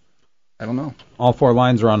change. I don't know. All four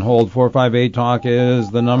lines are on hold. 458-TALK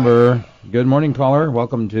is the number. Good morning, caller.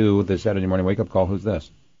 Welcome to the Saturday morning wake-up call. Who's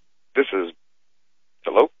this? This is...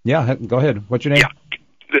 Hello? Yeah, go ahead. What's your name? Yeah.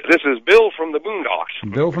 This is Bill from the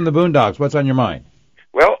Boondocks. Bill from the Boondocks. What's on your mind?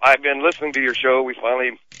 Well, I've been listening to your show. We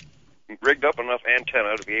finally rigged up enough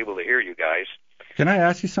antenna to be able to hear you guys. Can I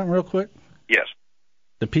ask you something real quick? Yes.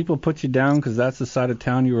 Do people put you down because that's the side of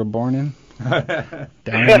town you were born in?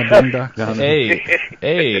 Down in the Boondocks?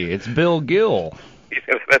 Hey, it's Bill Gill.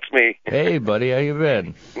 That's me. Hey, buddy, how you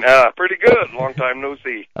been? Pretty good. Long time no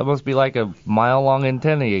see. That must be like a mile-long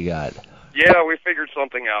antenna you got. Yeah, we figured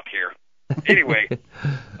something out here. Anyway,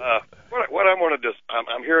 what I want to do,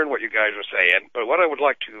 I'm hearing what you guys are saying, but what I would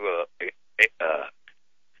like to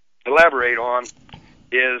elaborate on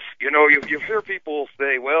is, you hear people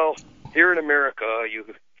say, well, here in America, you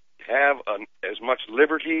have as much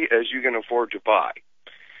liberty as you can afford to buy,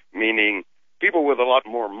 meaning people with a lot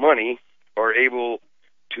more money are able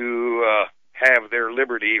to have their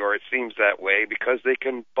liberty, or it seems that way, because they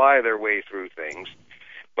can buy their way through things.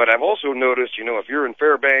 But I've also noticed, if you're in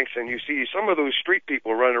Fairbanks and you see some of those street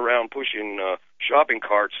people running around pushing shopping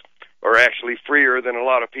carts are actually freer than a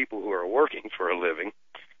lot of people who are working for a living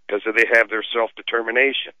because they have their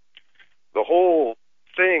self-determination. The whole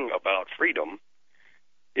thing about freedom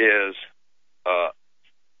is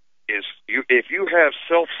if you have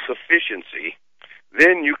self-sufficiency,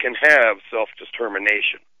 then you can have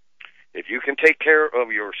self-determination. If you can take care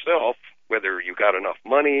of yourself, whether you got enough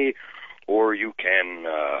money or you can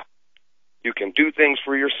do things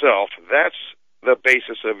for yourself, that's the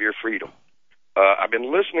basis of your freedom. I've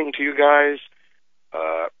been listening to you guys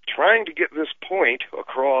trying to get this point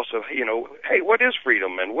across of, hey, what is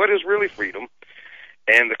freedom and what is really freedom?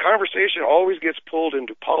 And the conversation always gets pulled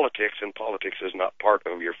into politics, and politics is not part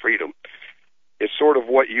of your freedom. It's sort of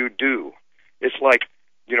what you do. It's like,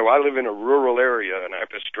 I live in a rural area, and I have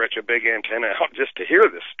to stretch a big antenna out just to hear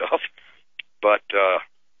this stuff. But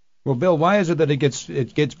well, Bill, why is it that it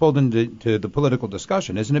gets pulled into the political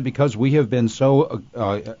discussion? Isn't it because we have been so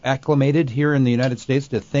acclimated here in the United States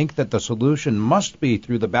to think that the solution must be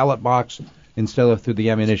through the ballot box instead of through the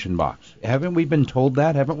ammunition box? Haven't we been told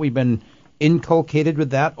that? Haven't we been inculcated with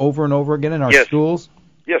that over and over again in our schools?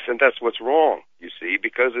 Yes, and that's what's wrong, you see,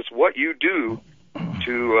 because it's what you do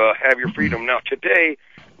to have your freedom. Now, today,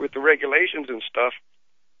 with the regulations and stuff,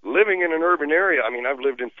 living in an urban area,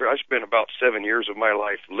 I spent about 7 years of my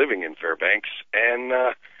life living in Fairbanks, and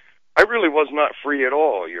I really was not free at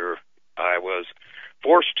all. I was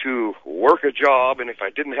forced to work a job, and if I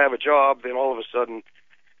didn't have a job, then all of a sudden,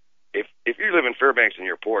 if you live in Fairbanks and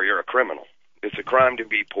you're poor, you're a criminal. It's a crime to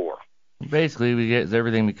be poor. Basically,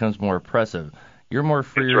 everything becomes more oppressive. You're more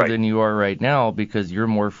freer than you are right now because you're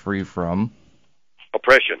more free from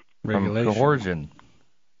oppression, from coercion.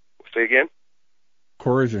 Say again?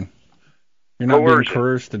 Coercion. You're not being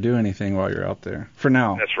coerced to do anything while you're out there. For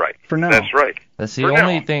now. That's right. For now. That's right. That's the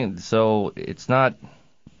only thing. So it's not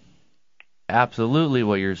absolutely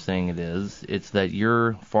what you're saying it is. It's that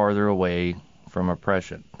you're farther away from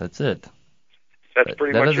oppression. That's it. That's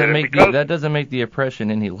pretty much it. That doesn't make the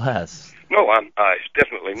oppression any less. No, I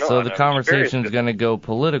definitely not. So the conversation's going to go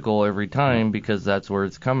political every time because that's where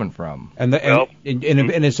it's coming from. And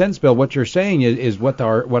in a sense, Bill, what you're saying is what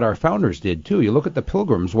our founders did too. You look at the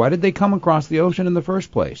Pilgrims. Why did they come across the ocean in the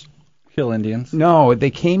first place? Kill Indians. No,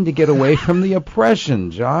 they came to get away from the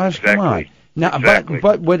oppression. Josh, exactly. Come on. Now, exactly.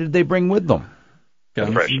 But what did they bring with them?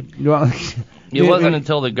 Oppression. It wasn't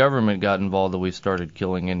until the government got involved that we started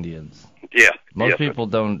killing Indians. Yeah. Most people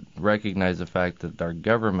don't recognize the fact that our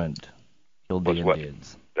government killed the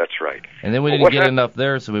Indians. That's right. And then we didn't get enough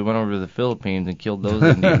there, so we went over to the Philippines and killed those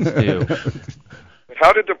Indians too.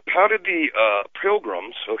 How did the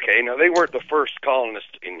Pilgrims? Okay, now they weren't the first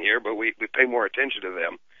colonists in here, but we pay more attention to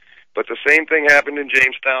them. But the same thing happened in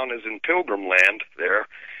Jamestown as in Pilgrim land. There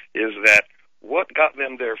is that what got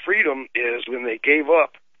them their freedom is when they gave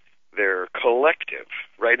up their collective,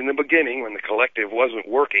 right in the beginning when the collective wasn't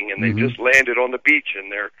working and they just landed on the beach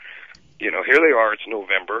and they're, here they are, it's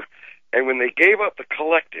November. And when they gave up the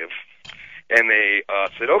collective and they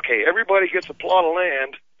said, okay, everybody gets a plot of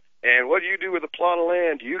land, and what you do with a plot of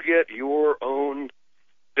land, you get your own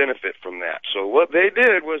benefit from that. So what they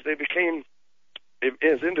did was they became,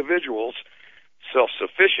 as individuals,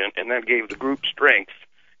 self-sufficient, and that gave the group strength.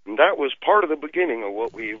 And that was part of the beginning of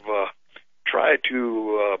what we've tried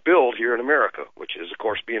to build here in America, which is, of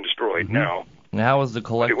course, being destroyed now. And how was the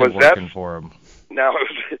collective working for them? Now,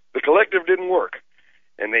 the collective didn't work,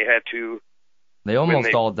 and they had to... They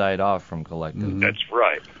almost all died off from collective. That's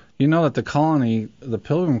right. You know that the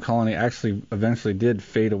Pilgrim colony actually eventually did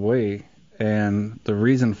fade away, and the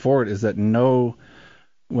reason for it is that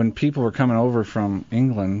when people were coming over from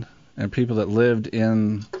England and people that lived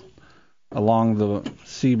along the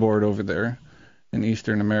seaboard over there in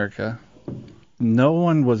Eastern America, no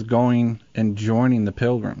one was going and joining the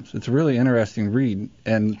Pilgrims. It's a really interesting read,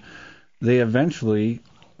 and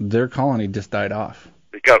their colony just died off.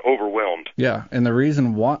 It got overwhelmed. Yeah, and the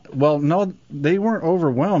reason why, well, no, they weren't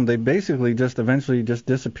overwhelmed. They basically eventually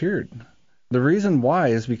disappeared. The reason why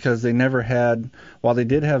is because they never had, while they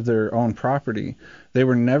did have their own property, they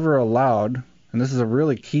were never allowed, and this is a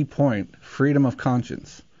really key point, freedom of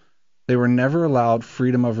conscience. They were never allowed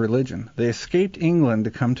freedom of religion. They escaped England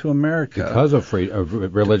to come to America. Because of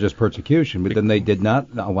religious persecution, but then they did not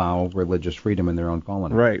allow religious freedom in their own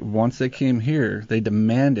colony. Right. Once they came here, they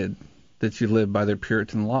demanded that you live by their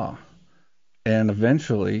Puritan law. And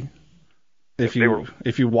eventually, if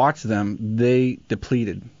you watch them, they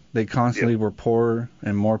depleted. They constantly were poorer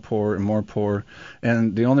and more poor and more poor.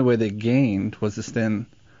 And the only way they gained was to send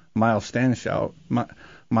Miles Standish,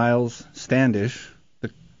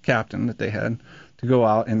 the captain that they had, to go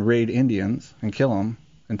out and raid Indians and kill them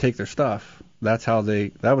and take their stuff. That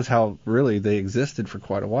was how really they existed for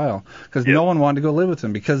quite a while, because no one wanted to go live with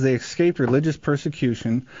them, because they escaped religious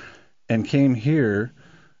persecution and came here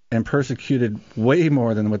and persecuted way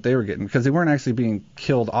more than what they were getting, because they weren't actually being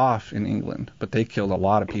killed off in England, but they killed a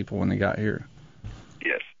lot of people when they got here.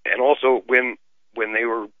 Yes, and also when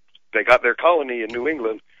they got their colony in New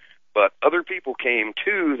England, but other people came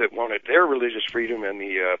too that wanted their religious freedom, and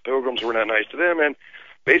the Pilgrims were not nice to them, and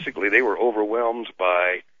basically they were overwhelmed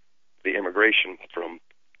by the immigration from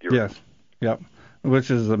Europe. Yes, yep.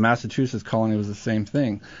 Which is the Massachusetts colony was the same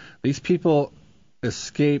thing. These people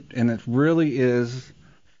escaped, and it really is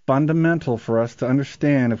fundamental for us to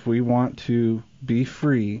understand if we want to be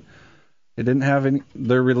free. They didn't have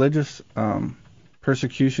their religious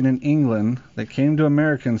persecution in England. They came to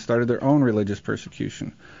America and started their own religious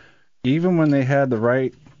persecution. Even when they had the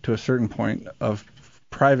right to a certain point of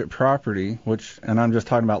private property, and I'm just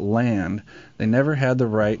talking about land, they never had the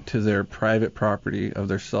right to their private property of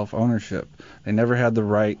their self-ownership. They never had the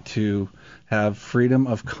right to have freedom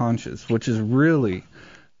of conscience, which is really,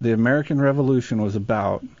 the American Revolution was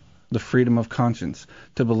about the freedom of conscience,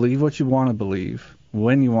 to believe what you want to believe,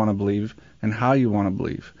 when you want to believe, and how you want to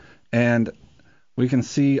believe. And we can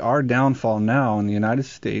see our downfall now in the United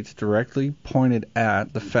States directly pointed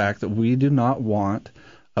at the fact that we do not want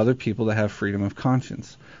other people to have freedom of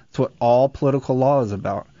conscience. It's what all political law is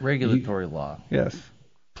about. Regulatory law. Yes.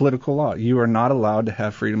 Political law. You are not allowed to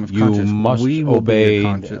have freedom of conscience. You must obey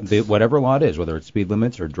whatever law it is, whether it's speed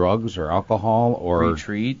limits or drugs or alcohol or...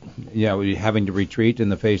 Retreat. Yeah, having to retreat in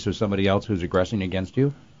the face of somebody else who's aggressing against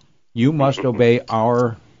you. You must obey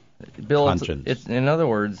our conscience. It's in other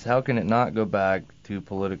words, how can it not go back to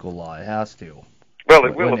political law? It has to. Well,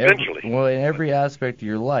 it will eventually. In every aspect of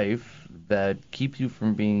your life that keeps you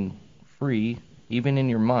from being free, even in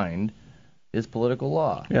your mind, is political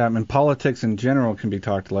law. Yeah, I mean, politics in general can be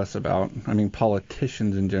talked less about. I mean,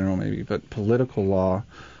 politicians in general maybe, but political law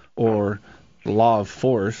or the law of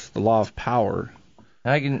force, the law of power.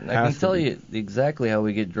 I can tell you exactly how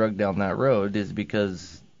we get drugged down that road is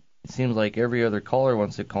because it seems like every other caller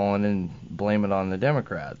wants to call in and blame it on the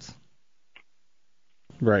Democrats.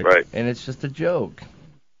 Right. And it's just a joke.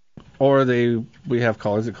 Or we have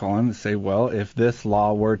callers that call in and say, well, if this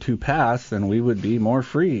law were to pass, then we would be more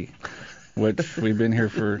free, which we've been here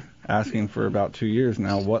for asking for about 2 years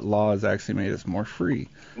now. What law has actually made us more free?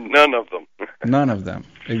 None of them. None of them.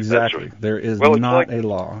 Exactly. Right. There is not a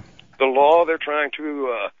law. The law they're trying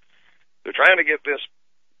to get this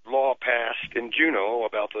law passed in Juneau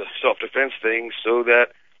about the self-defense thing so that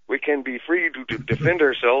we can be free to defend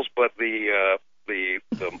ourselves, but the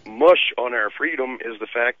mush on our freedom is the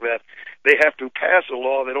fact that they have to pass a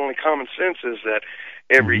law that only common sense is that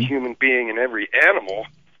every human being and every animal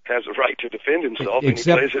has a right to defend himself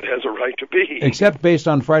Except- any place it has a right to be. Except based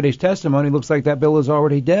on Friday's testimony, looks like that bill is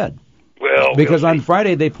already dead. Well, Because we'll on see.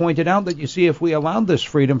 Friday they pointed out that, you see, if we allowed this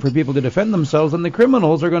freedom for people to defend themselves, then the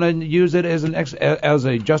criminals are going to use it as as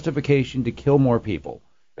a justification to kill more people.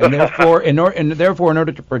 And therefore, in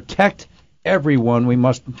order to protect everyone, we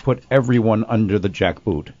must put everyone under the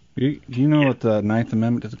jackboot. Do you know what the Ninth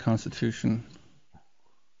Amendment to the Constitution?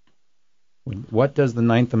 What does the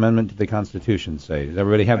Ninth Amendment to the Constitution say? Does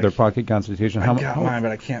everybody have their pocket Constitution? I got mine,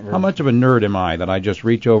 but I can't remember. How much of a nerd am I that I just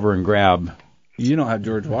reach over and grab? You don't have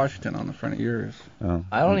George Washington on the front of yours. Oh.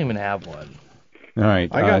 I don't even have one. All right.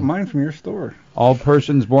 I got mine from your store. All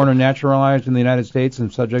persons born or naturalized in the United States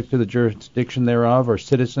and subject to the jurisdiction thereof are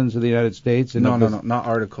citizens of the United States. And No, not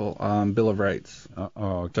article. Bill of Rights.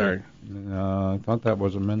 Okay. Sorry. I thought that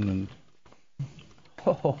was Amendment.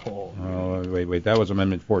 Oh. Wait. That was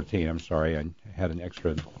Amendment 14. I'm sorry. I had an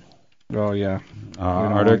extra. Oh, yeah.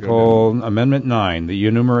 Article Amendment 9. The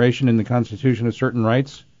enumeration in the Constitution of certain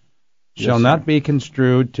rights shall not be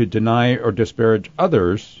construed to deny or disparage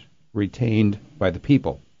others retained by the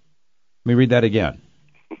people. Let me read that again.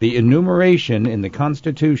 The enumeration in the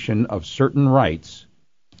Constitution of certain rights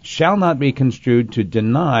shall not be construed to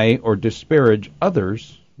deny or disparage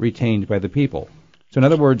others retained by the people. So in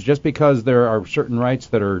other words, just because there are certain rights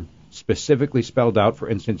that are specifically spelled out, for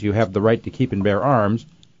instance, you have the right to keep and bear arms,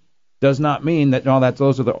 does not mean that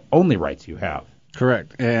those are the only rights you have.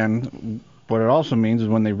 Correct. And what it also means is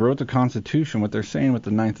when they wrote the Constitution, what they're saying with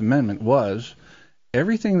the Ninth Amendment was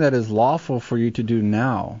everything that is lawful for you to do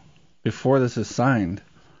now, before this is signed,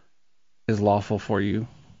 is lawful for you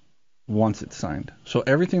once it's signed. So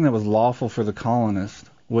everything that was lawful for the colonist,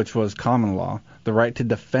 which was common law, the right to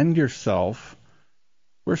defend yourself,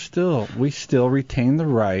 we still retain the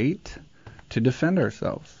right to defend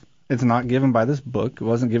ourselves. It's not given by this book. It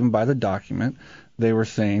wasn't given by the document. They were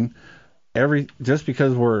saying just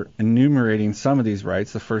because we're enumerating some of these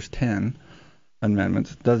rights, the first 10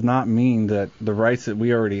 amendments, does not mean that the rights that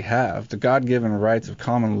we already have, the God-given rights of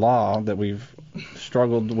common law that we've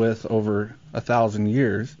struggled with over 1,000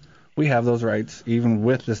 years, we have those rights even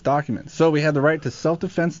with this document. So we had the right to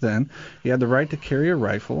self-defense then. You had the right to carry a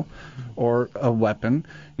rifle or a weapon.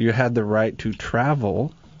 You had the right to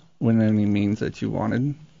travel when any means that you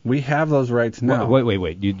wanted. We have those rights now.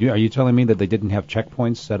 Wait. Are you telling me that they didn't have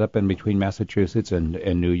checkpoints set up in between Massachusetts and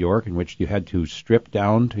New York in which you had to strip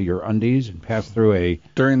down to your undies and pass through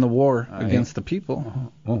during the war against the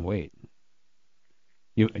people? Oh, wait.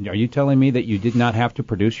 Are you telling me that you did not have to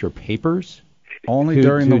produce your papers? Only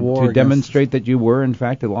during the war to demonstrate that you were in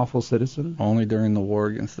fact a lawful citizen? Only during the war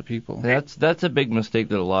against the people. That's a big mistake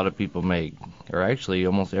that a lot of people make, or actually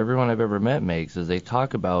almost everyone I've ever met makes, is they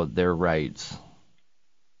talk about their rights.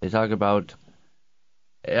 They talk about,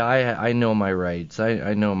 I know my rights.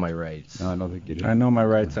 I know my rights. No, I don't think you do. I know my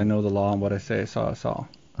rights. I know the law, and what I say, I saw.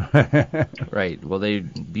 Right. Well, they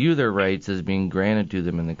view their rights as being granted to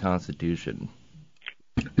them in the Constitution,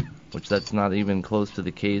 which that's not even close to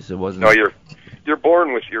the case. It wasn't. No, you're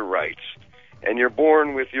born with your rights, and you're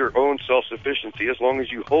born with your own self-sufficiency. As long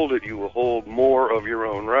as you hold it, you will hold more of your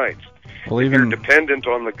own rights. Well, if you're dependent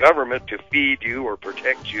on the government to feed you or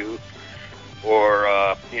protect you,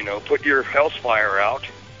 or put your house fire out,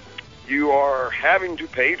 you are having to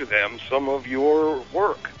pay to them some of your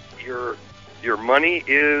work. Your money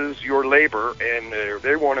is your labor, and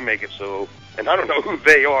they want to make it so. And I don't know who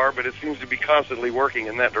they are, but it seems to be constantly working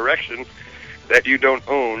in that direction, that you don't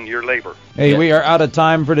own your labor. Hey, we are out of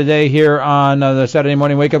time for today here on the Saturday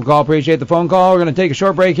Morning Wake Up Call. Appreciate the phone call. We're going to take a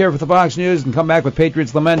short break here for the Fox News and come back with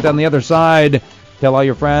Patriot's Lament on the other side. Tell all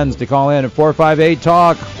your friends to call in at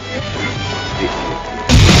 458-TALK.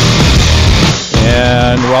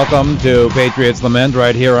 And welcome to Patriot's Lament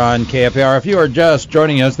right here on KFAR. If you are just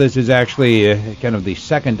joining us, this is actually kind of the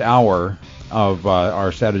second hour of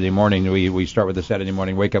our Saturday morning. We start with the Saturday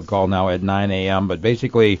Morning Wake Up Call now at 9 a.m., but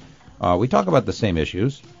basically we talk about the same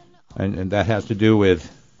issues, and that has to do with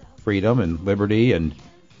freedom and liberty and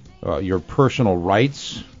your personal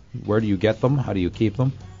rights. Where do you get them? How do you keep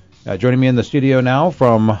them? Joining me in the studio now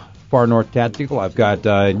from Far North Tactical, I've got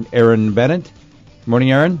Aaron Bennett.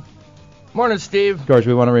 Morning, Aaron. Morning, Steve. Of course,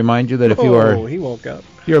 we want to remind you that if he woke up.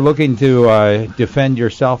 If you're looking to defend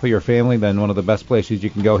yourself or your family, then one of the best places you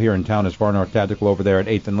can go here in town is Far North Tactical over there at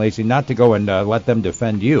 8th and Lacey. Not to go and let them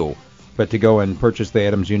defend you, but to go and purchase the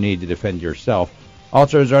items you need to defend yourself.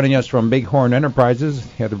 Also joining us from Bighorn Enterprises,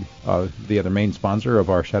 the other main sponsor of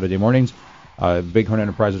our Saturday mornings. Bighorn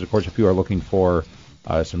Enterprises, of course, if you are looking for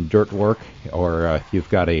some dirt work, or if you've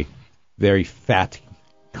got a very fat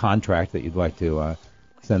contract that you'd like to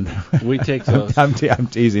We take those. I'm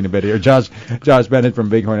teasing a bit here. Josh Bennett from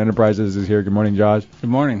Bighorn Enterprises is here. Good morning, Josh. Good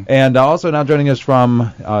morning. And also now joining us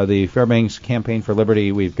from the Fairbanks Campaign for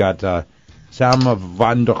Liberty, we've got Sam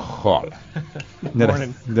van der Hol. Good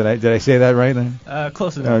morning. Did I say that right?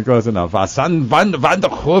 Close enough. Close enough. Sam van der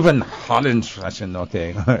Hoven Hollenstrassen.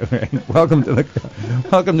 Okay. Welcome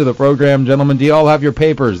to the program, gentlemen. Do you all have your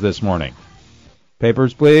papers this morning?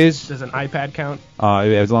 Papers, please. Does an iPad count?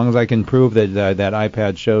 As long as I can prove that that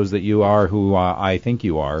iPad shows that you are who I think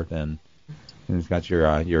you are, then it's got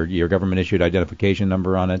your government issued identification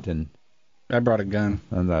number on it. And I brought a gun.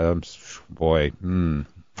 And boy,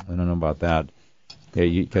 I don't know about that. Yeah,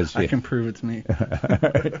 because I can prove it's me.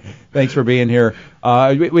 Thanks for being here.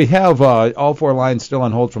 We have all four lines still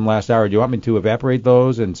on hold from last hour. Do you want me to evaporate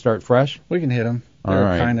those and start fresh? We can hit them.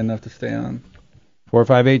 They're kind enough to stay on.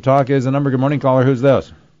 458 Talk is the number. Good morning, caller. Who's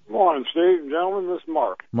this? Morning, Steve. Gentlemen, this is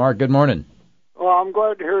Mark. Mark, good morning. Well, I'm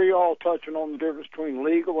glad to hear you all touching on the difference between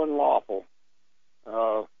legal and lawful.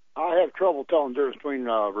 I have trouble telling the difference between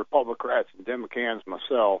Republicans and Democrats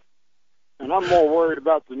myself. And I'm more worried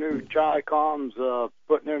about the new Chi-Coms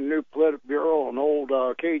putting in a new Politburo and old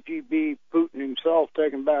KGB Putin himself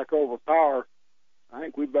taking back over power. I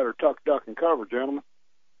think we better tuck, duck, and cover, gentlemen.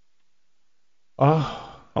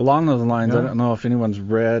 Along those lines, I don't know if anyone's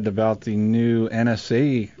read about the new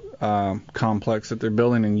NSA complex that they're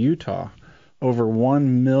building in Utah, over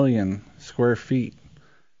 1 million square feet.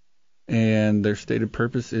 And their stated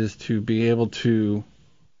purpose is to be able to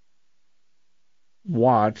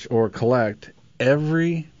watch or collect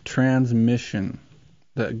every transmission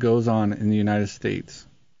that goes on in the United States.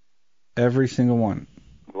 Every single one.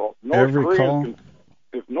 Well,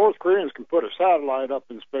 if North Koreans can put a satellite up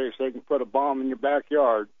in space, they can put a bomb in your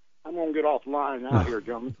backyard. I'm going to get off the line out here,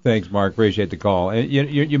 gentlemen. Thanks, Mark. Appreciate the call. And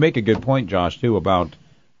you make a good point, Josh, too, about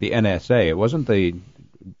the NSA. It wasn't the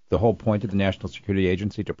whole point of the National Security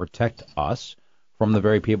Agency to protect us from the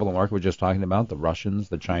very people that Mark was just talking about, the Russians,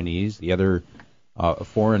 the Chinese, the other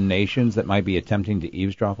foreign nations that might be attempting to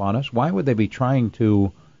eavesdrop on us? Why would they be trying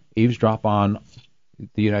to eavesdrop on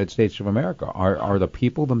the United States of America? Are the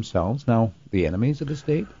people themselves now the enemies of the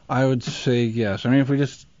state? I would say yes. I mean, if we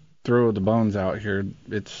just throw the bones out here,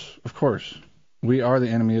 it's, of course, we are the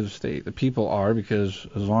enemy of the state. The people are, because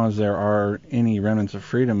as long as there are any remnants of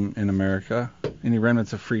freedom in America, any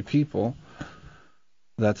remnants of free people,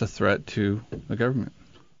 that's a threat to the government.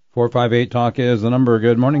 458 Talk is the number.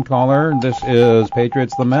 Good morning, caller. This is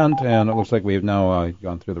Patriot's Lament, and it looks like we have now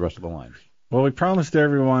gone through the rest of the lines. Well, we promised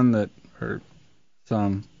everyone that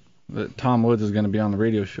Tom Woods is going to be on the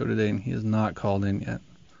radio show today, and he has not called in yet.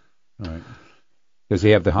 All right. Does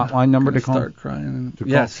he have the hotline number to call? Start crying.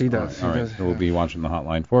 Yes, he does. All right. So we'll be watching the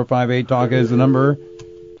hotline. 458 Talk is the number.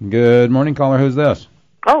 Good morning, caller. Who's this?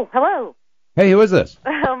 Oh, hello. Hey, who is this?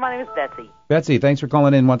 My name is Betsy. Betsy, thanks for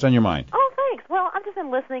calling in. What's on your mind? Oh, thanks. Well, I've just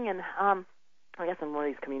been listening, and I guess I'm one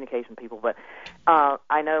of these communication people, but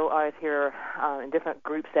I know I hear in different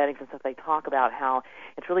group settings and stuff, they talk about how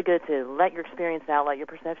it's really good to let your experience out, let your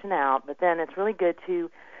perception out, but then it's really good to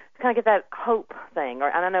kind of get that hope thing,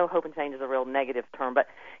 and I know hope and change is a real negative term, but,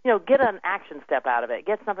 get an action step out of it.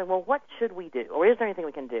 Get something, well, what should we do? Or is there anything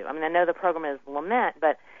we can do? I mean, I know the program is Lament,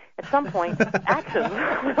 but at some point, actions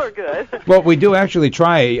are good. Well, we do actually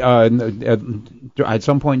try at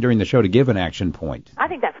some point during the show to give an action point. I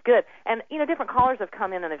think that's good. And, different callers have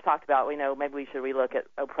come in and they've talked about, maybe we should relook at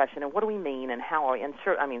oppression and what do we mean and how are we. And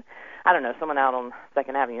sure, I mean, I don't know, someone out on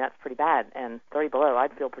 2nd Avenue, that's pretty bad. And 30 below,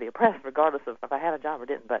 I'd feel pretty oppressed regardless of if I had a job or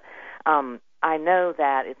didn't. But I know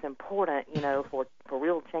that it's important, for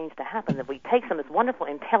real change to happen, that we take some of this wonderful,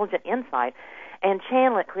 intelligent insight and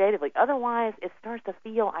channel it creatively. Otherwise, it starts to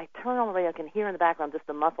feel, I turn on the radio, I can hear in the background just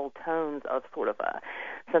the muffled tones of sort of a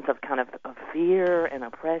sense of kind of fear and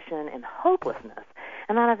oppression and hopelessness.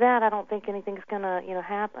 And out of that, I don't think anything's going to,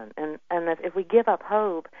 happen. And if we give up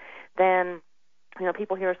hope, then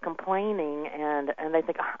people hear us complaining and they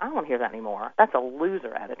think, I don't want to hear that anymore. That's a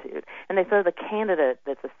loser attitude. And they throw the candidate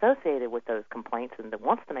that's associated with those complaints and that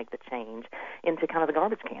wants to make the change into kind of the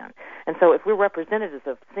garbage can. And so if we're representatives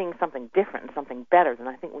of seeing something different and something better, then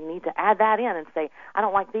I think we need to add that in and say, I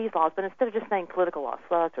don't like these laws, but instead of just saying political law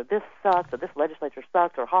sucks or this sucks or this legislature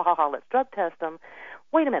sucks or ha ha ha, let's drug test them.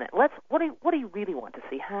 Wait a minute. What do you really want to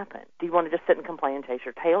see happen? Do you want to just sit and complain and chase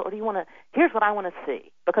your tail, or do you want to? Here's what I want to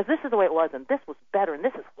see, because this is the way it was, and this was better, and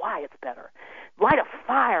this is why it's better. Light a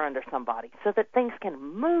fire under somebody so that things can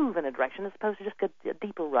move in a direction as opposed to just a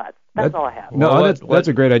deeper rut. That's all I have. No, that's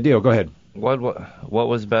a great idea. Go ahead. What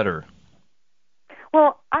was better?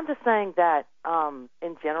 Well, I'm just saying that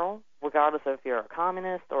in general, regardless of if you're a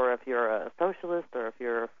communist or if you're a socialist or if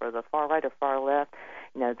you're for the far right or far left,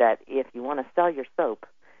 that if you want to sell your soap,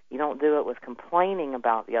 you don't do it with complaining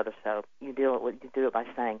about the other soap. You do it by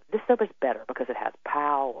saying, this soap is better because it has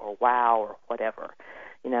pow or wow or whatever.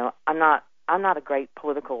 I'm not a great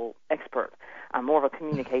political expert. I'm more of a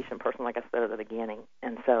communication person, like I said at the beginning.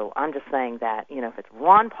 And so I'm just saying that, if it's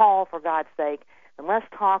Ron Paul, for God's sake, then let's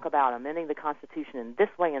talk about amending the Constitution in this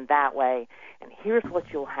way and that way, and here's what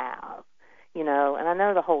you'll have. And I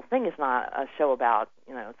know the whole thing is not a show about,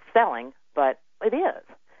 selling, but it is.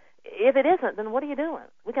 If it isn't, then what are you doing?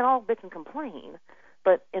 We can all bitch and complain.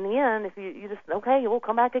 But in the end, if you just, okay, we'll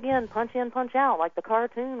come back again, punch in, punch out, like the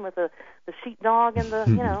cartoon with the sheepdog and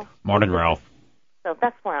the, Morning, Ralph. So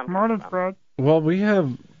that's where I'm Morning, Fred. Well, we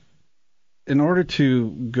have, in order to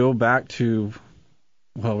go back to,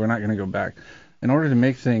 we're not going to go back. In order to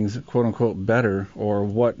make things, quote unquote, better, or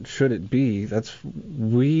what should it be,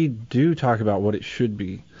 we do talk about what it should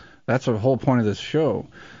be. That's the whole point of this show.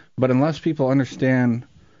 But unless people understand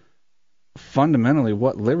fundamentally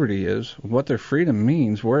what liberty is, what their freedom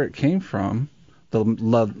means, where it came from, the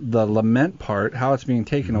lament part, how it's being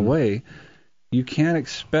taken away, you can't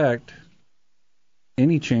expect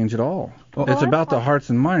any change at all. It's about the hearts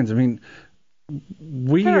and minds. I mean,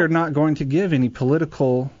 we are not going to give any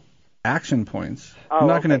political action points. I'm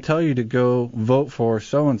not going to tell you to go vote for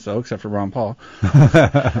so-and-so, except for Ron Paul.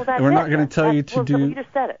 We're not going to tell you to do... You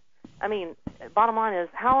just said it. I mean, bottom line is,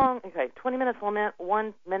 how long? Okay, 20 minutes lament,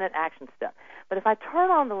 1 minute action step. But if I turn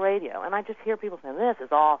on the radio and I just hear people saying, this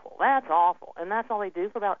is awful, that's awful, and that's all they do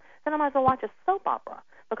for about, then I might as well watch a soap opera,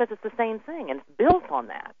 because it's the same thing, and it's built on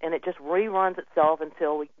that, and it just reruns itself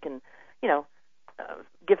until we can,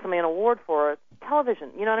 give somebody an award for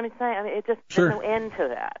television. You know what I'm saying? I mean, it just, there's no end to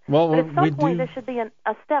that. Well, but at some point, there should be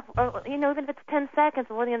a step, even if it's 10 seconds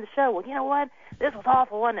before the end of the show. Well, you know what? This was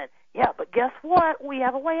awful, wasn't it? Yeah, but guess what? We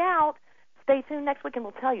have a way out. Stay tuned next week, and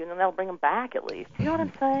we'll tell you, and then they'll bring them back at least. You know what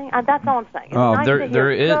I'm saying? That's all I'm saying. It's nice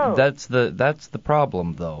there is. That's the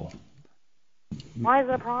problem, though. Why is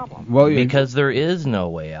it a problem? Well, because there is no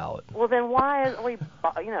way out. Well, then why is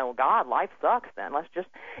God, life sucks then.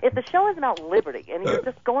 If the show is about liberty and you're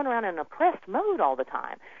just going around in an oppressed mode all the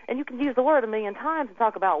time, and you can use the word 1,000,000 times and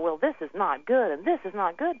talk about, well, this is not good and this is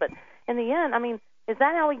not good, but in the end, I mean, is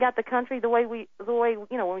that how we got the country the way when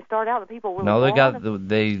we started out, the people really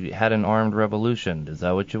they had an armed revolution. Is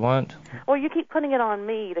that what you want? Well, you keep putting it on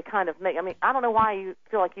me to kind of make, I don't know why you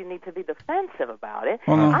feel like you need to be defensive about it.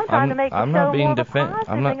 Well, no, I'm trying to make the show more of a positive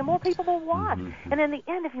thing, and more people will watch. And in the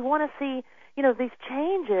end, if you want to see, these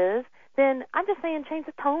changes, then I'm just saying change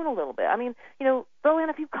the tone a little bit. I mean, throw in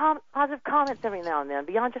a few positive comments every now and then,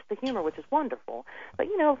 beyond just the humor, which is wonderful. But,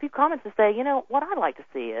 a few comments to say, what I'd like to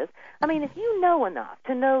see is, if you know enough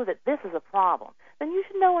to know that this is a problem, then you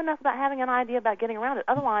should know enough about having an idea about getting around it.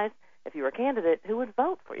 Otherwise, if you were a candidate, who would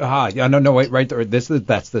vote for you? Wait, right there.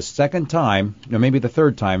 That's the second time, maybe the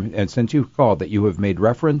third time, and since you called, that you have made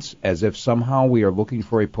reference as if somehow we are looking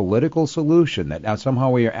for a political solution, that now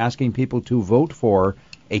somehow we are asking people to vote for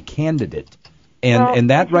a candidate. And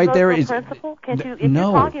that right there is principle? If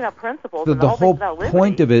no. You're talking about principles. The whole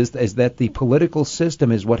point of it is that the political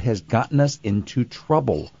system is what has gotten us into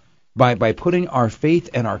trouble by putting our faith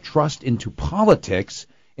and our trust into politics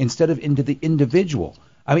instead of into the individual.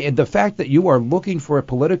 I mean, the fact that you are looking for a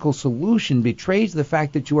political solution betrays the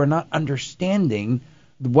fact that you are not understanding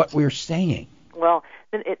what we're saying. Well,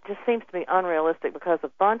 it just seems to be unrealistic because a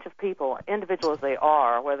bunch of people, individuals they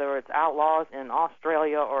are, whether it's outlaws in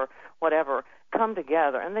Australia or whatever, come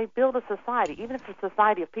together and they build a society, even if it's a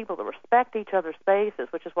society of people that respect each other's spaces,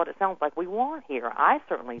 which is what it sounds like we want here. I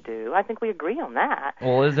certainly do. I think we agree on that.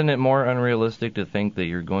 Well, isn't it more unrealistic to think that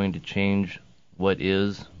you're going to change what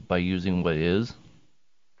is by using what is?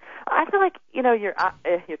 I feel like,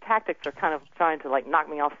 your tactics are kind of trying to, knock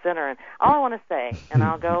me off center. And all I want to say, and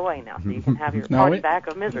I'll go away now so you can have your party back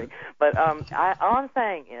of misery. But all I'm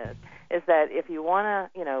saying is that if you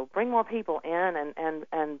want to, bring more people in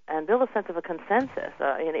and build a sense of a consensus,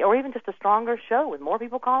 or even just a stronger show with more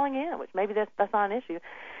people calling in, which maybe that's not an issue,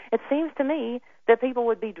 it seems to me that people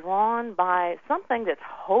would be drawn by something that's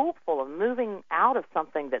hopeful of moving out of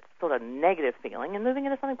something that's sort of negative feeling and moving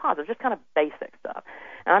into something positive, just kind of basic stuff.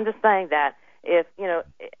 And I'm just saying that if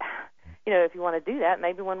if you want to do that,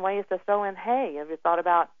 maybe one way is to throw in, hey, have you thought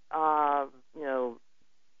about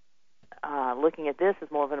looking at this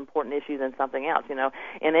as more of an important issue than something else?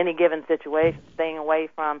 In any given situation, staying away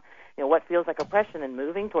from what feels like oppression and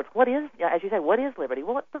moving towards what is, as you say, what is liberty?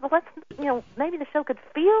 Well, let's, maybe the show could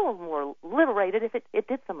feel more liberated if it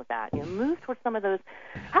did some of that. Move towards some of those.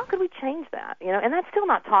 How could we change that? And that's still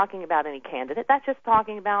not talking about any candidate. That's just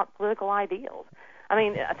talking about political ideals. I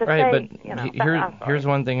mean, to Right, say, but you know, here's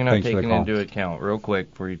one thing you're not Thanks for the taking call. into account, real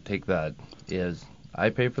quick, before you take that, is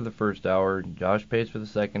I pay for the first hour, Josh pays for the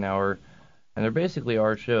second hour, and they're basically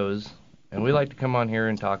our shows, and we like to come on here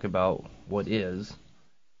and talk about what is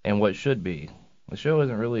and what should be. The show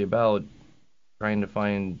isn't really about trying to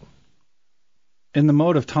find... In the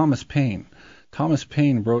mode of Thomas Paine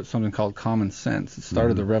wrote something called Common Sense. It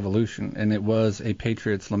started the revolution, and it was a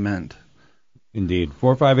Patriot's Lament. Indeed.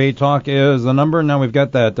 458 Talk is the number. Now we've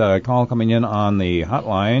got that call coming in on the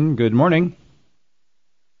hotline. Good morning.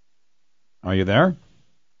 Are you there?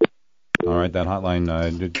 All right, that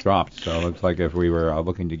hotline dropped, so it looks like if we were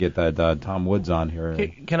looking to get that Tom Woods on here.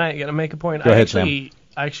 Can I make a point? Go ahead, Sam.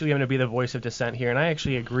 I actually am going to be the voice of dissent here, and I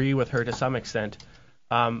actually agree with her to some extent.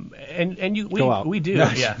 We do.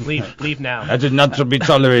 Yeah, leave now. That is not to be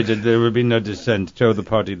tolerated. There will be no dissent. Show the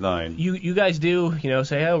party line. You guys do,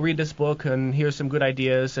 say, oh, read this book, and here's some good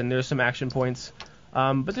ideas, and there's some action points.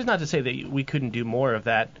 But there's not to say that we couldn't do more of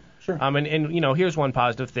that. Sure. And here's one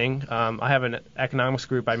positive thing. I have an economics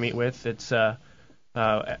group I meet with. It's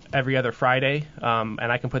every other Friday, and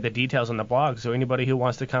I can put the details on the blog. So anybody who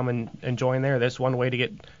wants to come and join there, that's one way to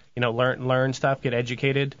get, learn stuff, get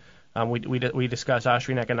educated. We discuss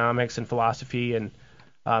Austrian economics and philosophy, and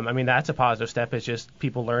that's a positive step. It's just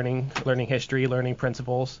people learning history, learning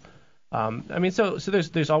principles. So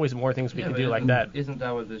there's always more things we can do like that. Isn't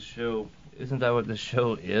that what this show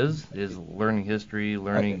is? Is learning history,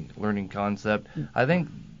 learning concept. I think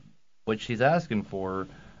what she's asking for,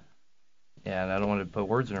 and I don't want to put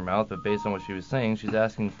words in her mouth, but based on what she was saying, she's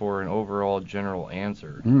asking for an overall general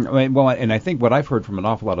answer. Well, and I think what I've heard from an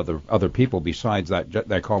awful lot of other people besides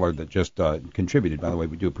that caller that just contributed, by the way,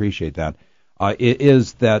 we do appreciate that,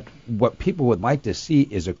 is that what people would like to see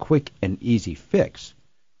is a quick and easy fix.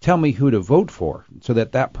 Tell me who to vote for so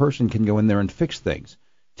that person can go in there and fix things.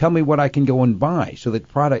 Tell me what I can go and buy so that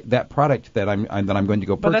product that I'm going to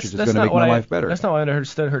go purchase is going to make my life better. That's not what I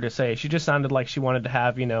understood her to say. She just sounded like she wanted to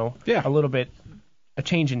have, a little bit a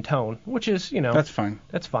change in tone, which is, That's fine.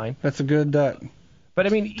 That's fine. That's a good but I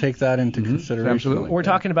mean, take that into consideration. Absolutely. We're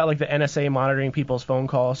talking about like the NSA monitoring people's phone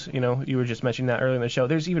calls. You were just mentioning that earlier in the show.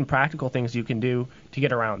 There's even practical things you can do to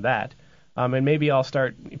get around that. And maybe I'll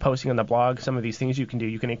start posting on the blog some of these things you can do.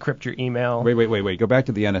 You can encrypt your email. Wait. Go back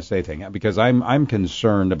to the NSA thing, because I'm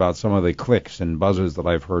concerned about some of the clicks and buzzes that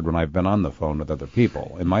I've heard when I've been on the phone with other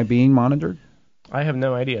people. Am I being monitored? I have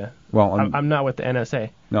no idea. Well, I'm not with the NSA.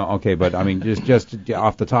 No, okay, but I mean, just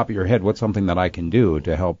off the top of your head, what's something that I can do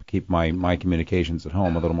to help keep my communications at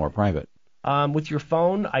home a little more private? With your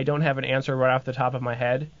phone, I don't have an answer right off the top of my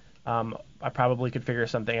head. I probably could figure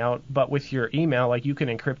something out, but with your email, you can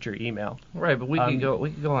encrypt your email. Right, but we could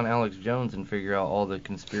go on Alex Jones and figure out all the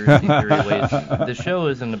conspiracy theory ways. The show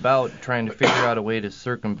isn't about trying to figure out a way to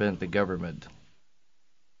circumvent the government.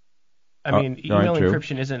 I mean, email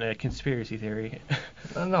encryption isn't a conspiracy theory.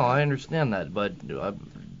 No, I understand that, but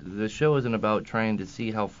the show isn't about trying to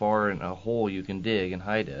see how far in a hole you can dig and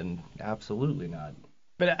hide it, and absolutely not.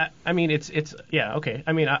 But I mean, it's yeah, okay.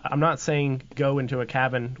 I mean, I'm not saying go into a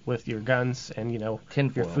cabin with your guns and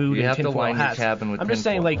tinfoil. Your food you and have tinfoil to line hats. your cabin with I'm just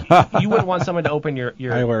tinfoil. saying, you wouldn't want someone to open your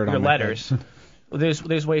letters. Well,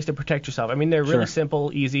 There's ways to protect yourself. I mean, they're really Sure.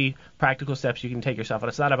 simple, easy, practical steps you can take yourself. And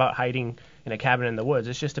it's not about hiding in a cabin in the woods.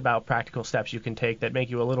 It's just about practical steps you can take that make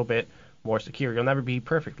you a little bit more secure. You'll never be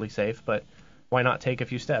perfectly safe, but why not take a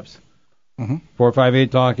few steps?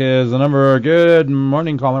 458 Talk is the number. Good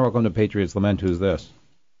morning, caller. Welcome to Patriots Lament. Who's this?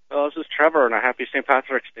 Well, this is Trevor, and a happy St.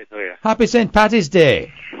 Patrick's Day to you. Happy St. Patty's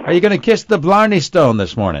Day. Are you going to kiss the Blarney Stone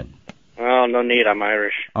this morning? Well, no need. I'm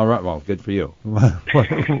Irish. All right. Well, good for you.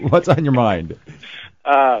 What's on your mind?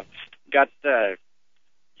 Got the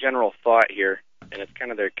general thought here, and it's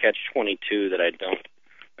kind of their catch-22 that I don't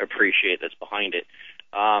appreciate that's behind it.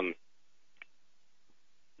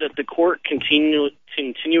 That the court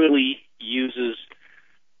continually uses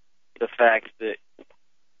the fact that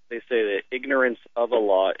they say that ignorance of a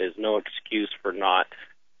law is no excuse for not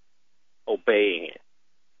obeying it.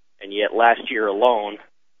 And yet last year alone,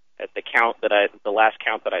 at the last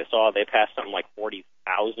count that I saw, they passed something like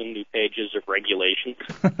 40,000 new pages of regulations.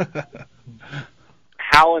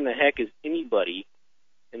 How in the heck is anybody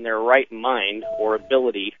in their right mind or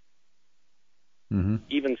ability,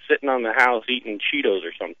 even sitting on the house eating Cheetos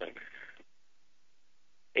or something,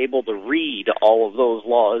 able to read all of those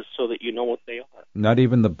laws so that you know what they are? Not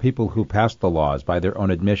even the people who passed the laws, by their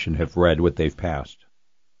own admission, have read what they've passed.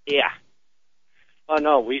 Yeah. Oh,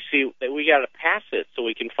 no, we see that we got to pass it so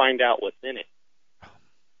we can find out what's in it.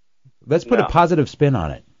 Let's put a positive spin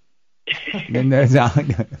on it.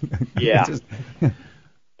 Yeah.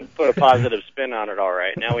 put a positive spin on it. All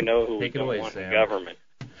right, now we know who we Take it don't away, want in Sam. government.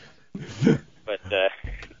 But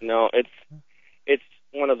no, it's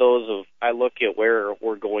one of those of I look at where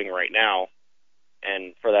we're going right now,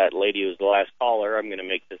 and for that lady who's the last caller, I'm going to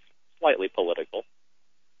make this slightly political.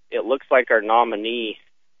 It looks like our nominee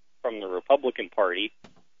from the Republican Party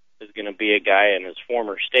is going to be a guy in his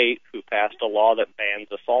former state who passed a law that bans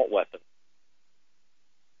assault weapons.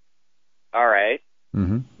 All right.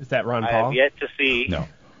 Mm-hmm. Is that Ron I Paul? have yet to see No.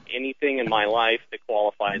 anything in my life that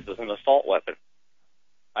qualifies as an assault weapon.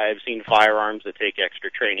 I have seen firearms that take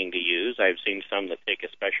extra training to use. I have seen some that take a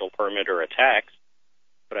special permit or a tax,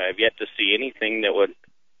 but I have yet to see anything that would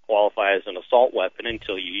qualify as an assault weapon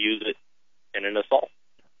until you use it in an assault.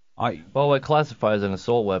 Well, what classifies an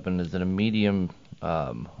assault weapon is in a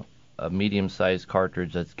medium-sized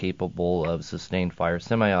cartridge that's capable of sustained fire,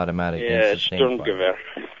 semi-automatic and sustained fire.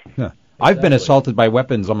 Yeah. I've been assaulted by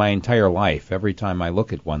weapons all my entire life. Every time I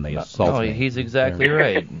look at one, they assault me. He's exactly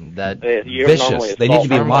right. That vicious. They need to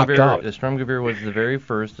be locked up. The Strumgewehr was the very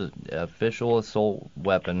first official assault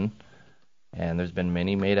weapon, and there's been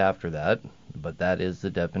many made after that, but that is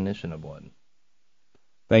the definition of one.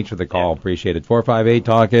 Thanks for the call. Appreciate it.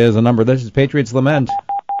 458-TALK is the number. This is Patriot's Lament.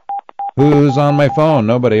 Who's on my phone?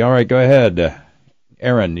 Nobody. All right, go ahead.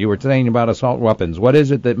 Aaron, you were saying about assault weapons. What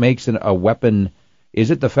is it that makes a weapon? Is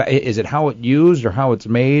it is it how it's used or how it's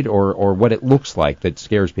made or what it looks like that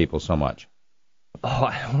scares people so much? Oh,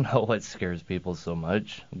 I don't know what scares people so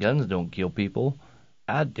much. Guns don't kill people.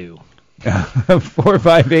 I do.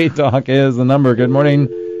 458-TALK is the number. Good morning.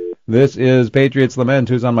 This is Patriot's Lament.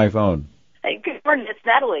 Who's on my phone? Hey, good morning. It's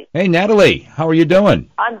Natalie. Hey, Natalie. How are you doing?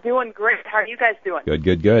 I'm doing great. How are you guys doing? Good,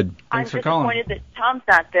 good, good. I'm disappointed that Tom's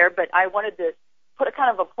not there, but I wanted to put a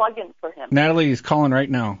kind of a plug in for him. Natalie is calling right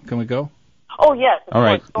now. Can we go? Oh, yes. All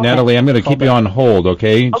right, Go Natalie, ahead. I'm going to keep you on hold,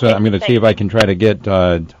 okay? So I'm going to see if I can try to get,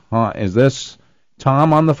 is this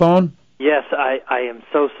Tom on the phone? Yes, I am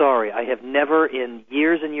so sorry. I have never in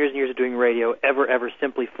years and years and years of doing radio ever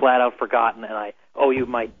simply flat out forgotten, and I owe you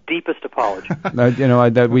my deepest apology.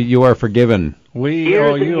 You are forgiven.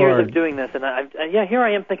 Years and years of doing this, and here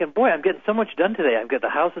I am thinking, boy, I'm getting so much done today. I've got the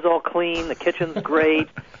house is all clean, the kitchen's great,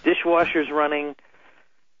 dishwasher's running.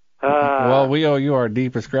 Well, we owe you our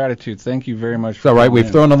deepest gratitude. Thank you very much. It's all right. We've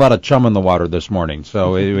thrown a lot of chum in the water this morning,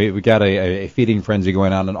 so we got a feeding frenzy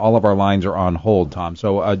going on, and all of our lines are on hold, Tom.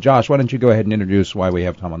 So, Josh, why don't you go ahead and introduce why we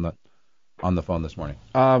have Tom on the phone this morning?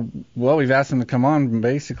 Well, we've asked him to come on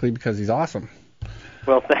basically because he's awesome.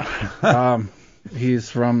 Well, thanks.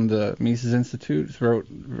 He's from the Mises Institute. He's wrote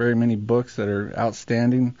very many books that are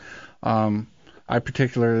outstanding. I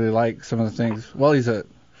particularly like some of the things. Well, he's a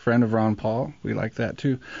friend of Ron Paul. We like that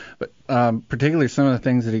too. But particularly some of the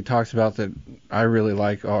things that he talks about that I really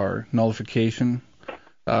like are nullification,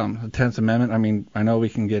 the 10th Amendment. I mean, I know we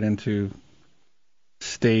can get into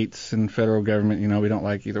states and federal government. We don't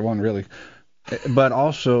like either one really. But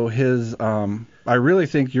also his, I really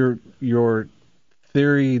think your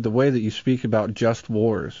theory, the way that you speak about just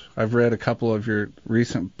wars. I've read a couple of your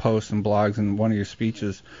recent posts and blogs and one of your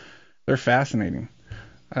speeches. They're fascinating.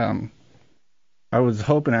 I was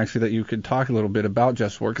hoping actually that you could talk a little bit about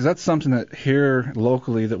just war, because that's something that here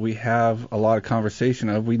locally that we have a lot of conversation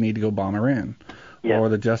of. We need to go bomb Iran, or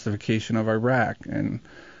the justification of Iraq. And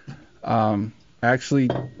actually,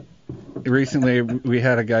 recently we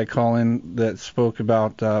had a guy call in that spoke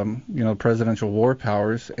about presidential war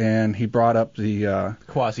powers, and he brought up the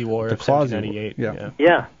Quasi-war the of 1798.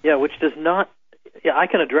 Yeah, which does not. Yeah, I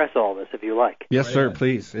can address all this if you like. Yes, sir.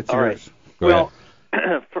 Please, it's all yours. Right. Well,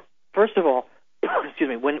 first of all, excuse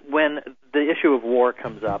me. When the issue of war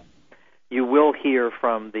comes up, you will hear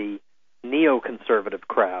from the neoconservative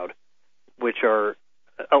crowd, which are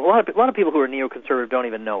a lot of people who are neoconservative don't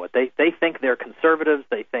even know it. They think they're conservatives.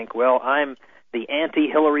 They think, well, I'm the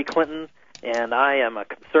anti-Hillary Clinton and I am a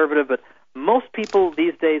conservative. But most people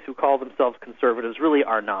these days who call themselves conservatives really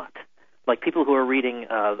are not. Like people who are reading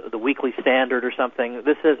the Weekly Standard or something.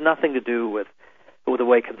 This has nothing to do with the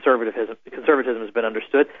way conservatism has been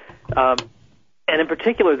understood. And in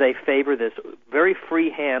particular, they favor this very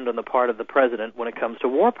free hand on the part of the president when it comes to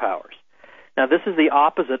war powers. Now, this is the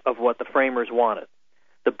opposite of what the framers wanted.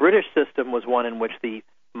 The British system was one in which the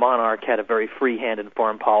monarch had a very free hand in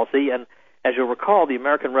foreign policy, and as you'll recall, the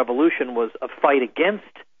American Revolution was a fight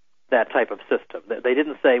against that type of system. They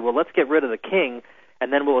didn't say, well, let's get rid of the king,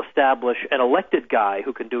 and then we'll establish an elected guy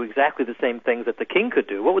who can do exactly the same things that the king could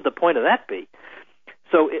do. What would the point of that be?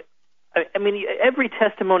 So, every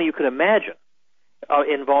testimony you could imagine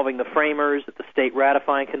involving the framers, the state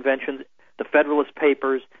ratifying conventions, the Federalist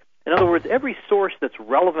Papers. In other words, every source that's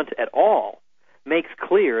relevant at all makes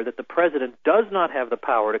clear that the president does not have the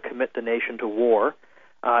power to commit the nation to war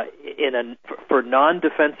for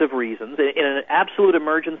non-defensive reasons. In an absolute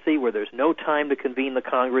emergency where there's no time to convene the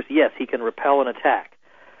Congress, yes, he can repel an attack.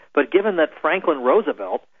 But given that Franklin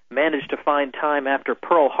Roosevelt managed to find time after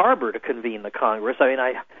Pearl Harbor to convene the Congress,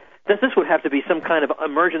 this would have to be some kind of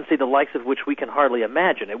emergency the likes of which we can hardly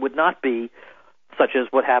imagine. It would not be such as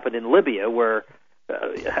what happened in Libya, where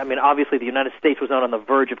obviously the United States was not on the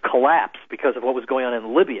verge of collapse because of what was going on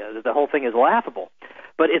in Libya. The whole thing is laughable.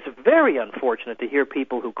 But it's very unfortunate to hear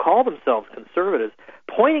people who call themselves conservatives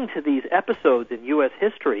pointing to these episodes in U.S.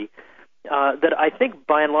 history that I think,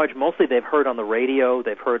 by and large, mostly they've heard on the radio.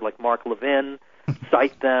 They've heard, like, Mark Levin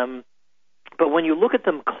cite them. But when you look at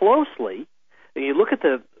them closely, you look at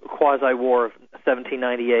the quasi-war of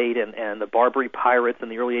 1798 and the Barbary pirates in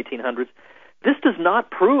the early 1800s, this does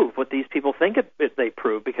not prove what these people think they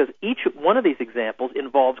prove, because each one of these examples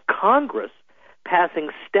involves Congress passing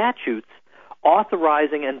statutes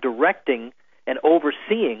authorizing and directing and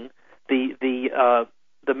overseeing the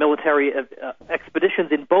military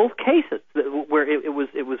expeditions in both cases, where it was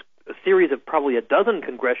a series of probably a dozen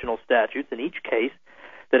congressional statutes in each case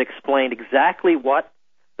that explained exactly what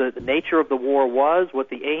the nature of the war was, what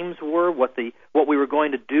the aims were, what we were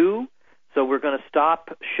going to do. So we're going to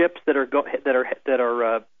stop ships that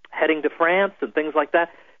are heading to France and things like that.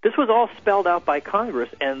 This was all spelled out by Congress,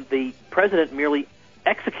 and the president merely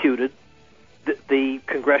executed the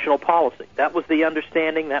congressional policy. That was the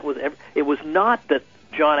understanding. It was not that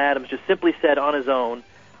John Adams just simply said on his own,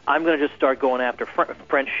 "I'm going to just start going after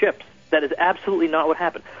French ships." That is absolutely not what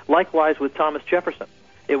happened. Likewise with Thomas Jefferson,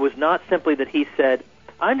 it was not simply that he said,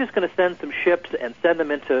 "I'm just going to send some ships and send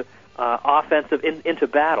them into into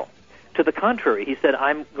battle." To the contrary, he said,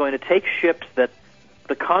 "I'm going to take ships that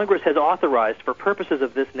the Congress has authorized for purposes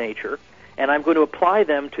of this nature, and I'm going to apply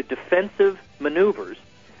them to defensive maneuvers.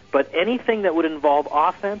 But anything that would involve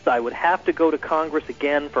offense, I would have to go to Congress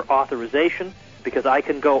again for authorization, because I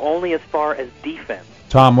can go only as far as defense."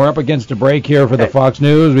 Tom, we're up against a break here for the Fox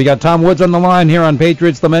News. We got Tom Woods on the line here on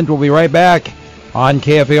Patriots Lament. We'll be right back on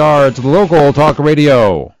KFAR. It's local talk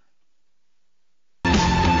radio.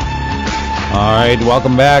 All right,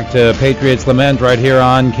 welcome back to Patriots Lament right here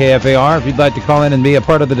on KFAR. If you'd like to call in and be a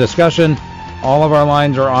part of the discussion, all of our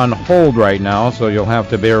lines are on hold right now, so you'll have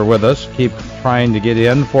to bear with us. Keep trying to get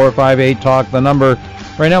in. 458-TALK, the number.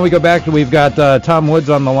 Right now we've got Tom Woods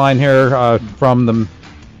on the line here from the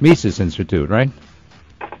Mises Institute, right?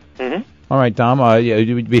 Mm-hmm. All right, Tom.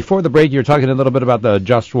 Before the break, you were talking a little bit about the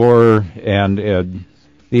just war and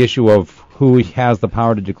the issue of who has the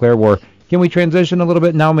power to declare war. Can we transition a little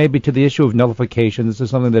bit now maybe to the issue of nullification? This is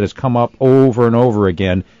something that has come up over and over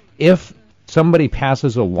again. If somebody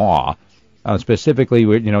passes a law, specifically,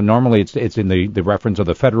 normally it's in the reference of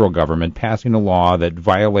the federal government passing a law that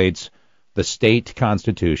violates the state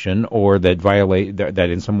constitution or that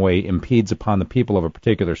in some way impedes upon the people of a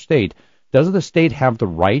particular state, does the state have the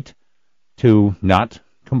right to not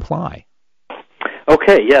comply?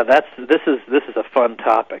 Okay, yeah, this is a fun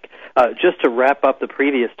topic. Just to wrap up the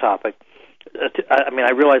previous topic,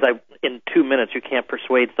 I realize in 2 minutes you can't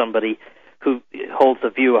persuade somebody who holds a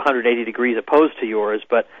view 180 degrees opposed to yours,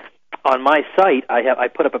 but on my site I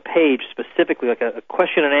put up a page specifically, like a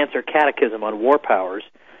question and answer catechism on war powers.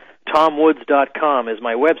 TomWoods.com is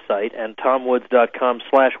my website, and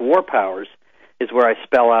TomWoods.com/warpowers is where I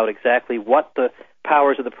spell out exactly what the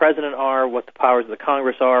powers of the president are, what the powers of the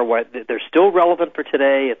Congress are, why they're still relevant for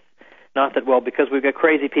today. It's not that, because we've got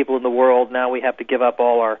crazy people in the world, now we have to give up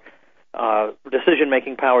all our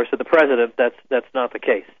decision-making powers to the president. That's not the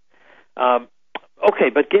case. Okay,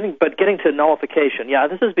 but getting to nullification,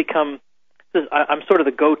 this has become. I'm sort of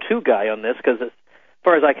the go-to guy on this because, as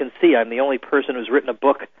far as I can see, I'm the only person who's written a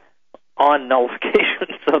book on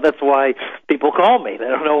nullification. So that's why people call me. They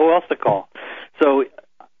don't know who else to call. So,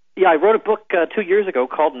 I wrote a book 2 years ago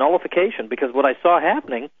called Nullification, because what I saw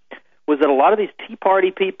happening was that a lot of these Tea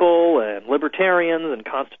Party people and libertarians and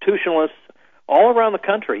constitutionalists all around the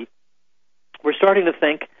country were starting to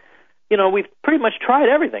think, we've pretty much tried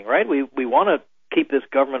everything, right? We want to keep this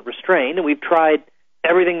government restrained, and we've tried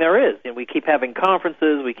everything there is. And we keep having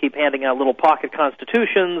conferences, we keep handing out little pocket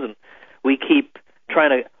constitutions, and we keep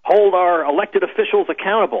trying to hold our elected officials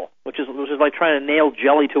accountable, which is like trying to nail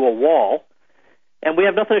jelly to a wall. And we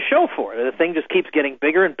have nothing to show for it. The thing just keeps getting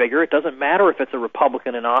bigger and bigger. It doesn't matter if it's a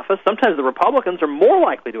Republican in office. Sometimes the Republicans are more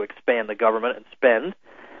likely to expand the government and spend.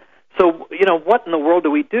 So, what in the world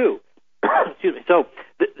do we do? Excuse me. So,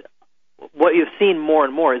 what you've seen more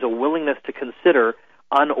and more is a willingness to consider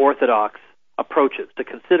unorthodox approaches, to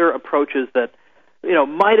consider approaches that,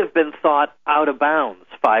 might have been thought out of bounds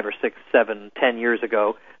 5 or 6, 7, 10 years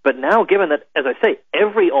ago. But now, given that, as I say,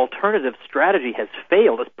 every alternative strategy has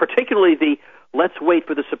failed, particularly the let's wait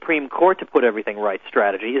for the Supreme Court to put everything right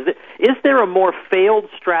strategy, is there a more failed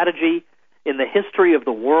strategy in the history of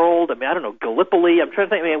the world? I mean, I don't know, Gallipoli. I'm trying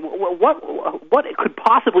to think. I mean, what could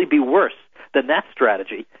possibly be worse than that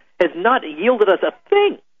strategy? Has not yielded us a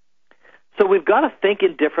thing. So we've got to think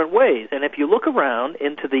in different ways. And if you look around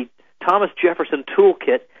into the Thomas Jefferson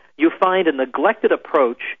toolkit, you find a neglected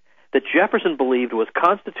approach that Jefferson believed was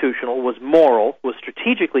constitutional, was moral, was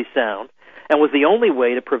strategically sound, and was the only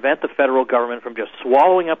way to prevent the federal government from just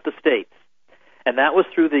swallowing up the states. And that was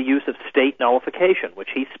through the use of state nullification, which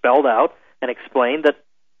he spelled out and explained that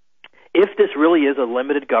if this really is a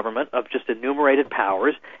limited government of just enumerated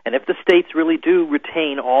powers, and if the states really do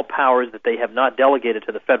retain all powers that they have not delegated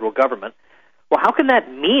to the federal government, well, how can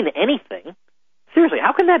that mean anything? Seriously,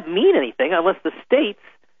 how can that mean anything unless the states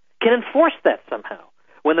can enforce that somehow?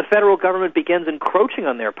 When the federal government begins encroaching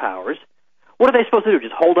on their powers, what are they supposed to do?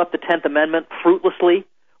 Just hold up the 10th Amendment fruitlessly,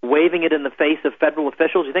 waving it in the face of federal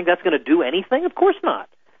officials? You think that's going to do anything? Of course not.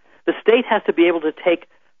 The state has to be able to take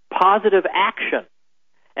positive action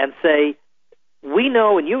and say, we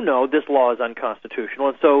know and you know this law is unconstitutional,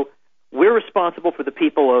 and so we're responsible for the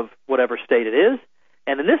people of whatever state it is,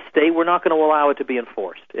 and in this state we're not going to allow it to be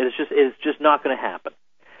enforced. It's just not going to happen.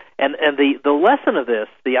 And the lesson of this,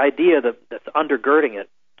 the idea that's undergirding it,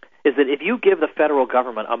 is that if you give the federal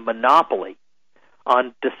government a monopoly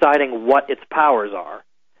on deciding what its powers are,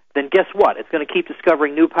 then guess what? It's going to keep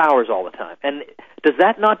discovering new powers all the time. And does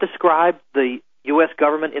that not describe the U.S.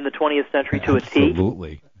 government in the 20th century to a T?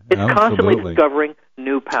 Absolutely. It's constantly discovering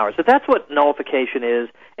new powers. So that's what nullification is,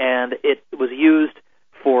 and it was used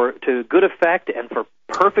to good effect and for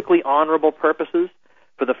perfectly honorable purposes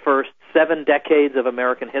for the first 7 decades of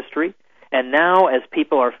American history. And now, as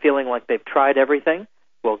people are feeling like they've tried everything,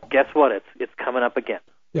 well, guess what? It's coming up again.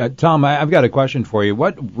 Yeah, Tom, I've got a question for you.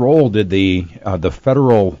 What role did the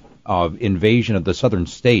federal invasion of the southern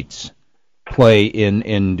states play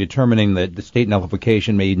in determining that the state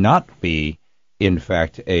nullification may not be, in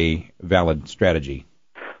fact, a valid strategy?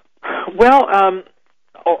 Well,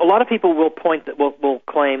 a lot of people will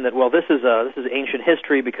claim that, well, this is ancient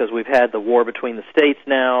history because we've had the war between the states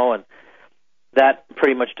now, and that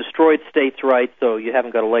pretty much destroyed states' rights, so you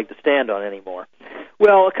haven't got a leg to stand on anymore.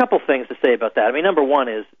 Well, a couple things to say about that. I mean, number one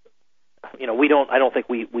is, I don't think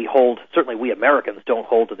we hold, certainly we Americans don't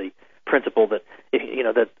hold to the principle that,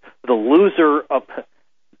 that the loser of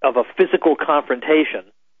a physical confrontation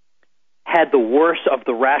had the worst of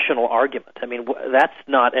the rational argument. I mean, that's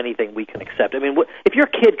not anything we can accept. I mean, if your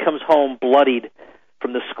kid comes home bloodied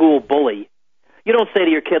from the school bully, you don't say to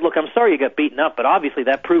your kid, "Look, I'm sorry you got beaten up, but obviously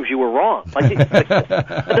that proves you were wrong."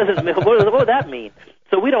 That doesn't. What would that mean?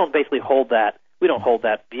 So we don't basically hold that. We don't hold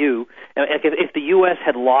that view. And if the U.S.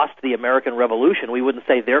 had lost the American Revolution, we wouldn't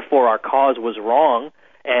say, therefore, our cause was wrong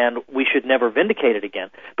and we should never vindicate it again.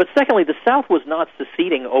 But secondly, the South was not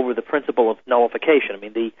seceding over the principle of nullification. I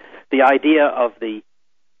mean, the idea of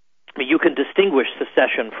you can distinguish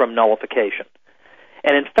secession from nullification.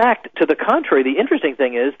 And in fact, to the contrary, the interesting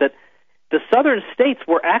thing is that the southern states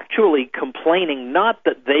were actually complaining not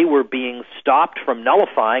that they were being stopped from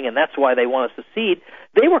nullifying, and that's why they want to secede.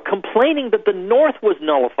 They were complaining that the North was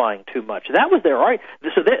nullifying too much. That was their argument.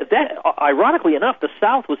 So that, ironically enough, the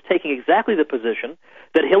South was taking exactly the position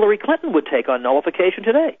that Hillary Clinton would take on nullification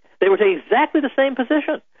today. They were taking exactly the same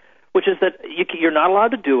position, which is that you're not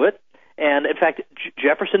allowed to do it. And, in fact,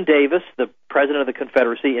 Jefferson Davis, the president of the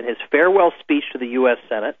Confederacy, in his farewell speech to the U.S.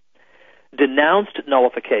 Senate, denounced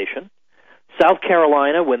nullification. South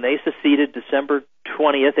Carolina, when they seceded December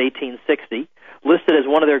 20th, 1860, listed as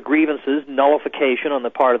one of their grievances nullification on the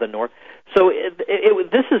part of the North. So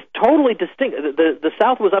this is totally distinct. The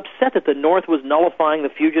South was upset that the North was nullifying the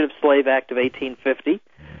Fugitive Slave Act of 1850,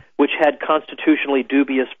 which had constitutionally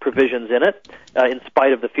dubious provisions in it, in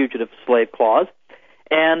spite of the Fugitive Slave Clause.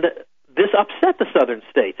 And this upset the southern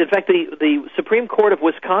states. In fact, the Supreme Court of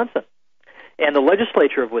Wisconsin and the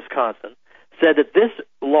legislature of Wisconsin said that this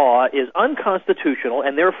law is unconstitutional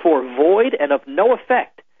and therefore void and of no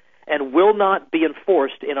effect and will not be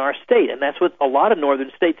enforced in our state. And that's what a lot of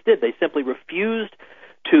northern states did. They simply refused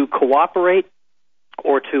to cooperate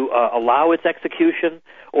or to allow its execution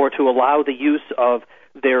or to allow the use of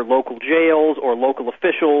their local jails or local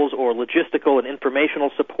officials or logistical and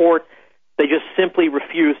informational support. They just simply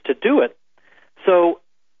refused to do it. So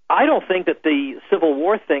I don't think that the Civil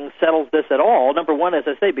War thing settles this at all. Number one, as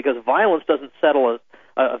I say, because violence doesn't settle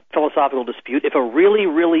a philosophical dispute. If a really,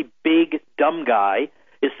 really big, dumb guy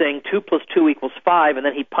is saying 2 + 2 = 5 and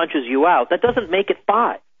then he punches you out, that doesn't make it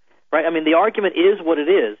 5. right? I mean, the argument is what it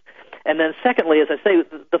is. And then secondly, as I say,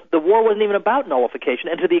 the war wasn't even about nullification,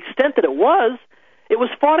 and to the extent that it was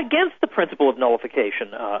fought against the principle of nullification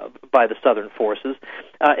by the Southern forces.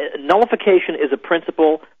 Nullification is a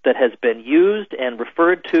principle that has been used and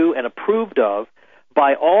referred to and approved of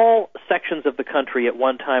by all sections of the country at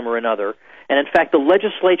one time or another. And in fact, the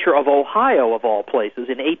legislature of Ohio, of all places,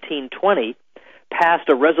 in 1820, passed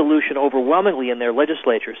a resolution overwhelmingly in their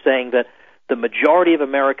legislature saying that the majority of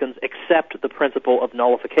Americans accept the principle of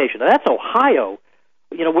nullification. Now, that's Ohio,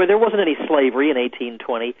 where there wasn't any slavery in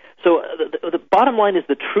 1820. So the bottom line is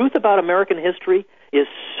the truth about American history is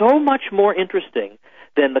so much more interesting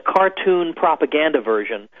than the cartoon propaganda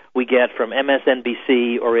version we get from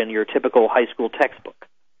MSNBC or in your typical high school textbook.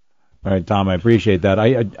 All right, Tom, I appreciate that.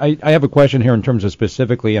 I have a question here in terms of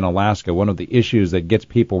specifically in Alaska. One of the issues that gets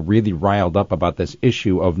people really riled up about this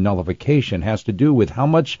issue of nullification has to do with how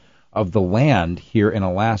much of the land here in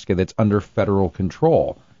Alaska that's under federal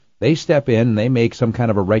control. They step in, they make some kind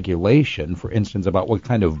of a regulation, for instance, about what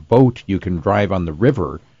kind of boat you can drive on the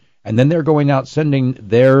river, and then they're going out sending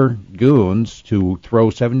their goons to throw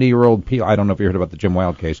 70-year-old people, I don't know if you heard about the Jim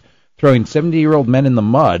Wild case, throwing 70-year-old men in the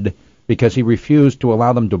mud because he refused to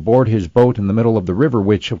allow them to board his boat in the middle of the river,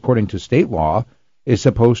 which, according to state law, is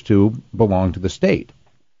supposed to belong to the state.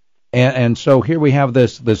 And so here we have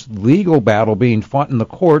this legal battle being fought in the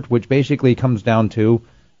court, which basically comes down to,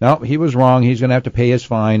 no, he was wrong, he's going to have to pay his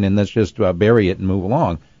fine, and let's just bury it and move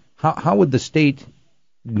along. How would the state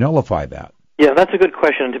nullify that? Yeah, that's a good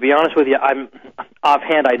question. And to be honest with you,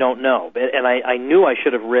 offhand, I don't know. And I knew I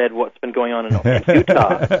should have read what's been going on in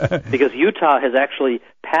Utah, because Utah has actually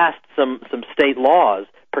passed some state laws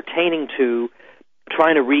pertaining to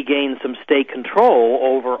trying to regain some state control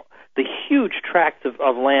over the huge tracts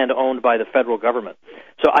of land owned by the federal government.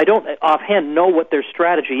 So I don't offhand know what their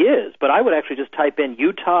strategy is, but I would actually just type in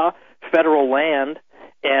Utah federal land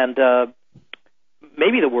and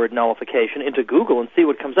maybe the word nullification into Google and see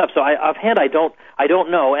what comes up. So offhand I don't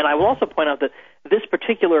know, and I will also point out that this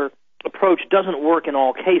particular approach doesn't work in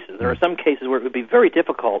all cases. There are some cases where it would be very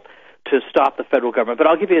difficult to stop the federal government, but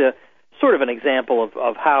I'll give you sort of an example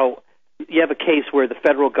of how you have a case where the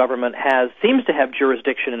federal government seems to have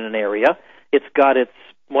jurisdiction in an area. It's got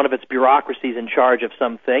one of its bureaucracies in charge of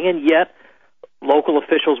something, and yet local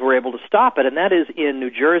officials were able to stop it, and that is in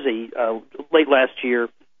New Jersey late last year.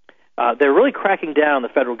 They're really cracking down, the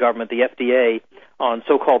federal government, the FDA, on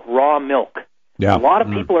so-called raw milk. Yeah. A lot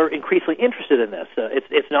of people are increasingly interested in this.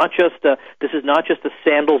 It's not just this is not just a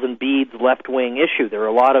sandals and beads left-wing issue. There are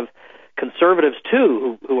a lot of conservatives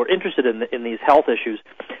too who are interested in these health issues.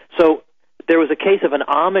 So there was a case of an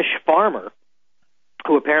Amish farmer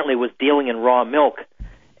who apparently was dealing in raw milk,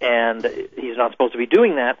 and he's not supposed to be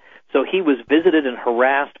doing that. So he was visited and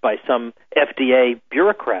harassed by some FDA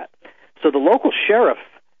bureaucrat. So the local sheriff,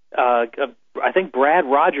 I think Brad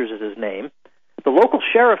Rogers is his name, the local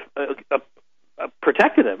sheriff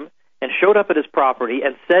protected him and showed up at his property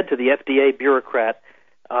and said to the FDA bureaucrat,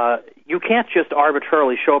 you can't just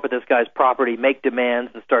arbitrarily show up at this guy's property, make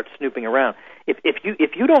demands, and start snooping around.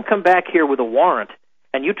 If you don't come back here with a warrant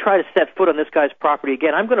and you try to set foot on this guy's property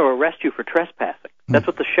again, I'm going to arrest you for trespassing. That's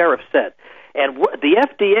what the sheriff said. And the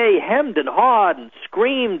FDA hemmed and hawed and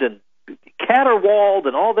screamed and caterwauled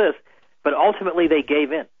and all this, but ultimately they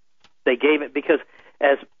gave in. They gave it because,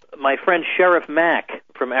 as my friend Sheriff Mack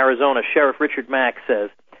from Arizona, Sheriff Richard Mack says,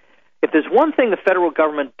 if there's one thing the federal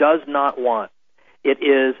government does not want, it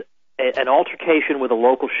is an altercation with a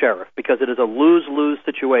local sheriff, because it is a lose-lose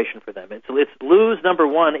situation for them. It's lose, number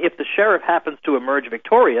one, if the sheriff happens to emerge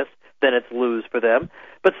victorious, then it's lose for them.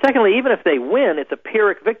 But secondly, even if they win, it's a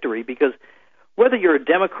Pyrrhic victory, because whether you're a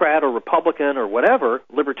Democrat or Republican or whatever,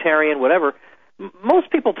 libertarian, whatever, most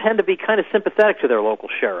people tend to be kind of sympathetic to their local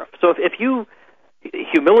sheriff. So if you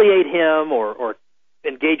humiliate him or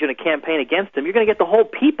engage in a campaign against him, you're going to get the whole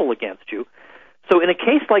people against you. So in a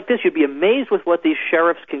case like this, you'd be amazed with what these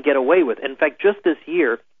sheriffs can get away with. In fact, just this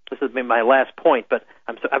year, this is my last point, but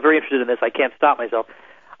I'm very interested in this. I can't stop myself.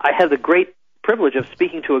 I had the great privilege of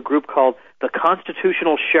speaking to a group called the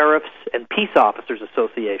Constitutional Sheriffs and Peace Officers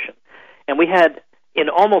Association. And we had, in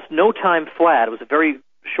almost no time flat, it was a very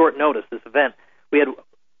short notice, this event, we had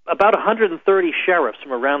about 130 sheriffs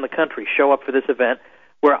from around the country show up for this event,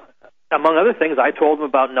 where, among other things, I told them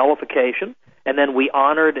about nullification, and then we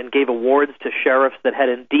honored and gave awards to sheriffs that had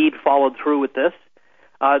indeed followed through with this.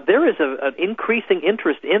 There is an increasing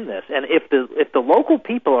interest in this, and if the local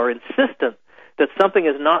people are insistent that something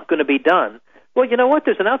is not going to be done, well, you know what?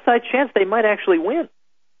 There's an outside chance they might actually win.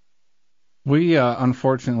 We,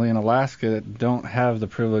 unfortunately, in Alaska, don't have the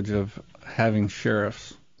privilege of having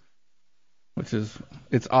sheriffs.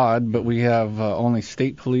 it's odd, but we have only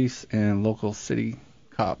state police and local city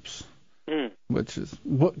cops. Which is,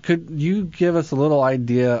 what could you give us a little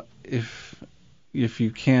idea, if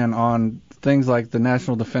you can, on things like the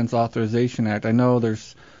National Defense Authorization Act? I know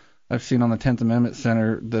I've seen on the 10th Amendment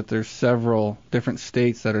Center that there's several different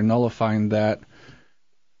states that are nullifying that.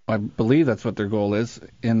 I believe that's what their goal is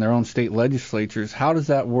in their own state legislatures. How does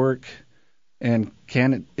that work, and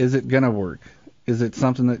is it going to work? Is it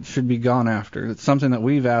something that should be gone after? It's something that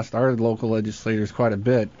we've asked our local legislators quite a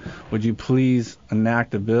bit. Would you please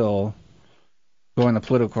enact a bill, going the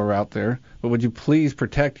political route there, but would you please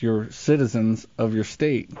protect your citizens of your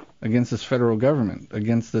state against this federal government,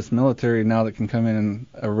 against this military now that can come in and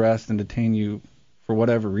arrest and detain you for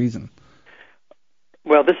whatever reason?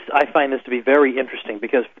 Well, I find this to be very interesting,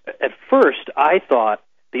 because at first I thought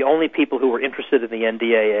the only people who were interested in the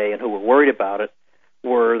NDAA and who were worried about it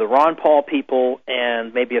were the Ron Paul people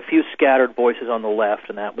and maybe a few scattered voices on the left,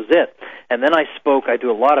 and that was it. And then I do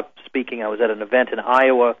a lot of speaking. I was at an event in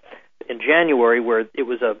Iowa in January where it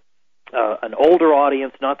was an older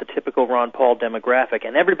audience, not the typical Ron Paul demographic,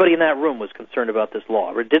 and everybody in that room was concerned about this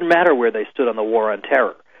law. It didn't matter where they stood on the war on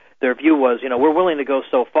terror. Their view was, we're willing to go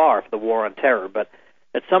so far for the war on terror, but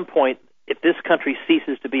at some point, if this country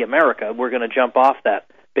ceases to be America, we're going to jump off that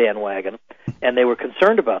bandwagon, and they were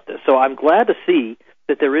concerned about this. So I'm glad to see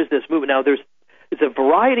that there is this movement. Now, there's a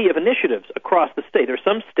variety of initiatives across the state. There are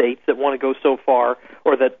some states that want to go so far,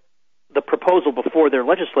 or that the proposal before their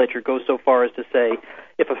legislature goes so far as to say,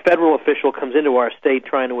 if a federal official comes into our state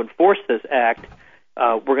trying to enforce this act,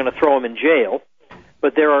 we're going to throw him in jail.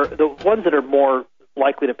 But there are the ones that are more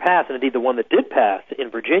likely to pass, and indeed the one that did pass in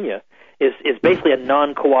Virginia is basically a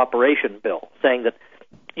non-cooperation bill, saying that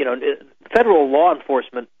federal law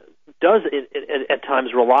enforcement does at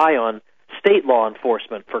times rely on state law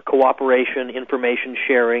enforcement for cooperation, information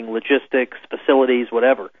sharing, logistics, facilities,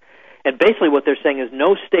 whatever. And basically what they're saying is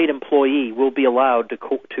no state employee will be allowed to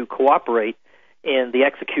cooperate in the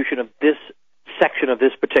execution of this section of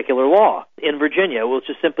this particular law. In Virginia, it will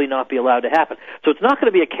just simply not be allowed to happen. So it's not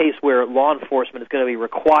going to be a case where law enforcement is going to be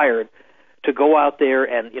required to go out there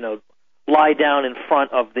and, lie down in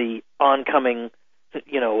front of the oncoming,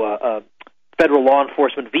 federal law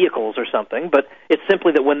enforcement vehicles or something, but it's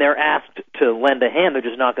simply that when they're asked to lend a hand, they're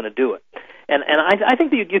just not going to do it. And I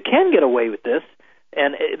think that you can get away with this,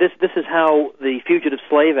 and this is how the Fugitive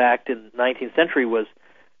Slave Act in the 19th century was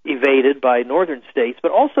evaded by northern states,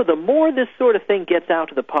 but also the more this sort of thing gets out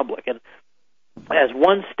to the public, and as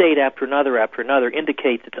one state after another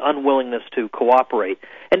indicates its unwillingness to cooperate,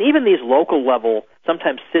 and even these local level,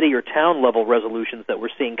 sometimes city or town level resolutions that we're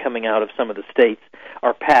seeing coming out of some of the states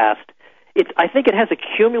are passed, I think it has a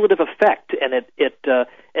cumulative effect, and it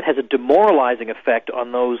has a demoralizing effect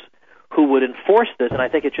on those who would enforce this, and I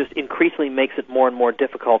think it just increasingly makes it more and more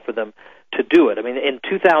difficult for them to do it. I mean, in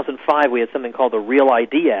 2005, we had something called the Real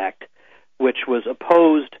ID Act, which was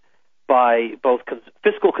opposed by both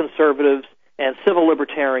fiscal conservatives and civil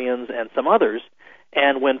libertarians and some others,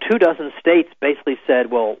 and when 24 states basically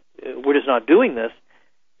said, well, we're just not doing this,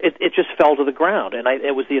 it just fell to the ground. And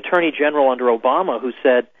it was the Attorney General under Obama who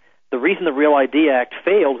said the reason the Real ID Act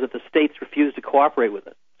failed is that the states refused to cooperate with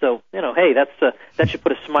it. So, hey, that should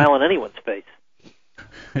put a smile on anyone's face.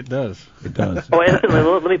 It does. It does. Oh, and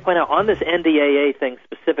let me point out, on this NDAA thing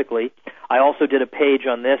specifically, I also did a page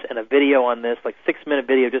on this and a video on this, like 6-minute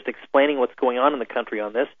video just explaining what's going on in the country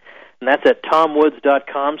on this, and that's at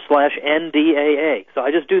tomwoods.com/NDAA. So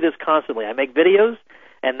I just do this constantly. I make videos,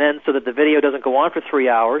 and then so that the video doesn't go on for 3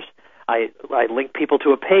 hours, I link people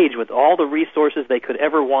to a page with all the resources they could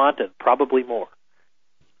ever want and probably more.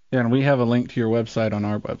 Yeah, and we have a link to your website on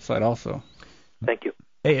our website also. Thank you.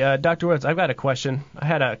 Hey, Dr. Woods, I've got a question. I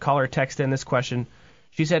had a caller text in this question.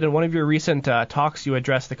 She said in one of your recent talks you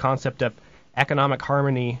addressed the concept of economic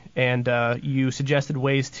harmony, and you suggested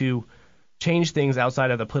ways to change things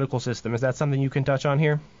outside of the political system. Is that something you can touch on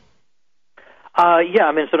here? Yeah,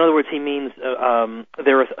 I mean, so in other words, he means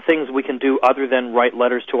there are things we can do other than write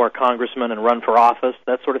letters to our congressman and run for office,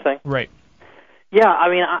 that sort of thing? Right. Yeah, I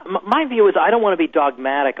mean, my view is I don't want to be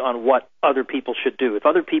dogmatic on what other people should do. If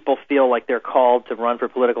other people feel like they're called to run for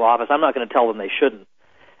political office, I'm not going to tell them they shouldn't.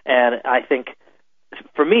 And I think,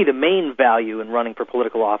 for me, the main value in running for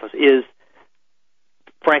political office is,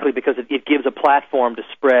 frankly, because it gives a platform to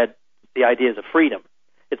spread the ideas of freedom.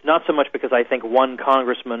 It's not so much because I think one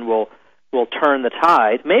congressman will turn the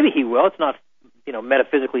tide. Maybe he will. It's not,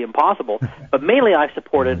 metaphysically impossible. But mainly I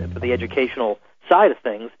support it for the educational side of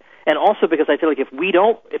things. And also because I feel like if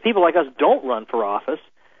people like us don't run for office,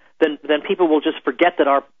 then people will just forget that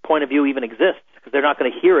our point of view even exists, because they're not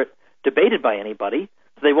going to hear it debated by anybody.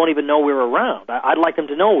 so they won't even know we're around. I'd like them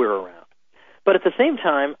to know we're around. But at the same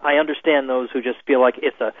time, I understand those who just feel like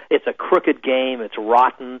it's a crooked game, it's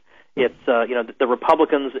rotten. It's the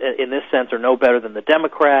Republicans in this sense are no better than the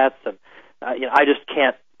Democrats, and I just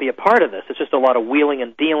can't be a part of this. It's just a lot of wheeling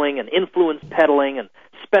and dealing and influence peddling and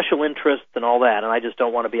special interests and all that, and I just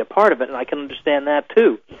don't want to be a part of it, and I can understand that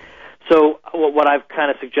too. So what I've kind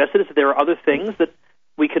of suggested is that there are other things that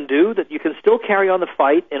we can do, that you can still carry on the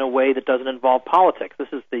fight in a way that doesn't involve politics. This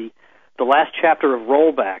is the last chapter of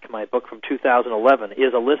Rollback, my book from 2011,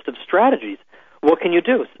 is a list of strategies. What can you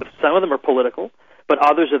do? Some of them are political, but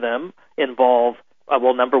others of them involve,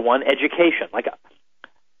 number one, education. Like,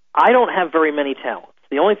 I don't have very many talents.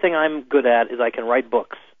 The only thing I'm good at is I can write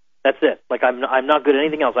books. That's it. Like, I'm not good at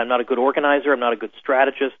anything else. I'm not a good organizer. I'm not a good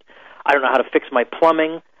strategist. I don't know how to fix my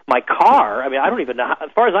plumbing. My car, I don't even know. As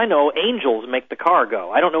far as I know, angels make the car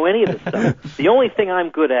go. I don't know any of this stuff. The only thing I'm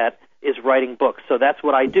good at is writing books. So that's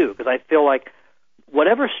what I do, because I feel like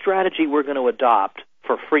whatever strategy we're going to adopt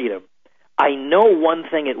for freedom, I know one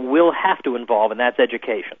thing it will have to involve, and that's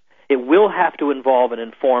education. It will have to involve an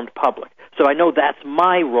informed public. So I know that's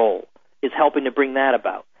my role, is helping to bring that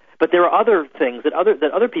about. But there are other things that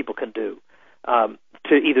other people can do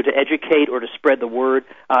to either to educate or to spread the word.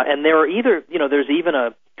 And there are there's even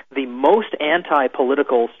the most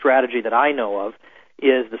anti-political strategy that I know of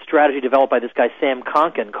is the strategy developed by this guy Sam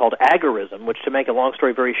Konkin called agorism, which, to make a long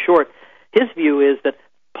story very short, his view is that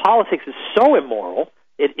politics is so immoral,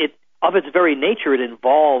 it of its very nature, it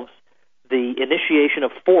involves the initiation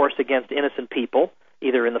of force against innocent people,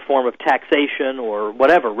 either in the form of taxation or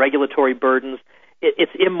whatever, regulatory burdens.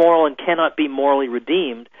 It's immoral and cannot be morally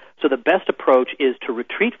redeemed. So the best approach is to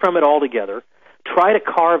retreat from it altogether, try to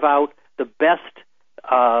carve out the best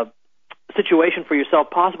situation for yourself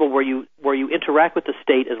possible where you interact with the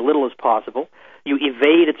state as little as possible, you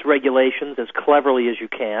evade its regulations as cleverly as you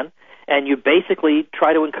can, and you basically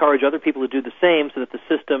try to encourage other people to do the same so that the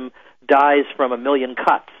system dies from a million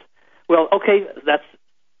cuts. Well, okay,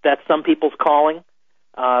 that's some people's calling,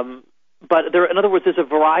 but in other words, there's a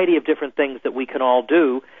variety of different things that we can all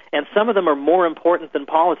do, and some of them are more important than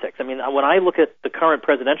politics. I mean, when I look at the current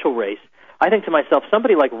presidential race, I think to myself,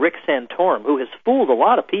 somebody like Rick Santorum, who has fooled a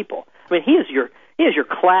lot of people. I mean, he is your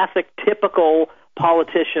classic, typical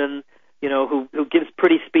politician, who gives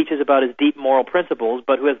pretty speeches about his deep moral principles,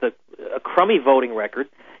 but who has a crummy voting record.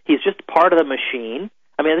 He's just part of the machine.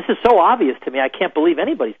 I mean, this is so obvious to me. I can't believe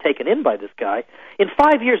anybody's taken in by this guy. In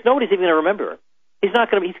 5 years, nobody's even going to remember him. He's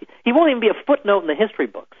not going to be. He won't even be a footnote in the history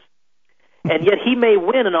books. And yet, he may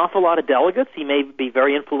win an awful lot of delegates. He may be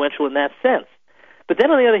very influential in that sense. But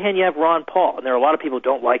then, on the other hand, you have Ron Paul, and there are a lot of people who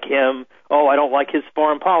don't like him. Oh, I don't like his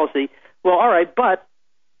foreign policy. Well, all right, but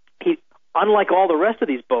he, unlike all the rest of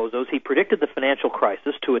these bozos, he predicted the financial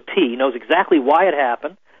crisis to a T, knows exactly why it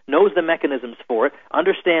happened, knows the mechanisms for it,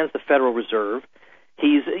 understands the Federal Reserve.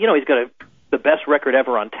 He's got the best record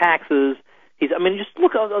ever on taxes. Just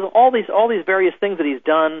look at all these various things that he's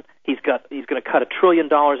done. He's going to cut $1 trillion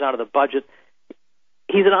out of the budget.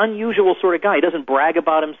 He's an unusual sort of guy. He doesn't brag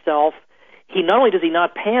about himself. He not only does he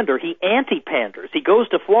not pander, he anti-panders. He goes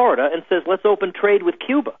to Florida and says, let's open trade with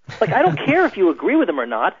Cuba. Like, I don't care if you agree with him or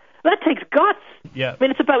not. That takes guts. Yeah. I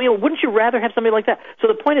mean, it's about, wouldn't you rather have somebody like that? So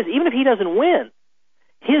the point is, even if he doesn't win,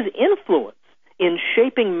 his influence in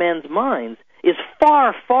shaping men's minds is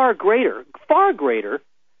far, far greater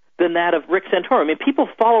than that of Rick Santorum. I mean, people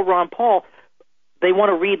follow Ron Paul. They want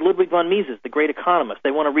to read Ludwig von Mises, the great economist.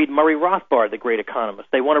 They want to read Murray Rothbard, the great economist.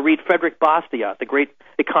 They want to read Frederick Bastiat, the great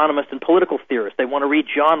economist and political theorist. They want to read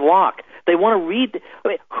John Locke. They want to read. I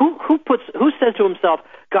mean, who says to himself,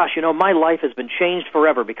 "Gosh, my life has been changed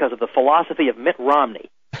forever because of the philosophy of Mitt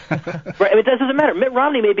Romney." Right? I mean, it doesn't matter. Mitt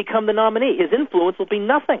Romney may become the nominee. His influence will be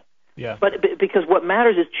nothing. Yeah. But because what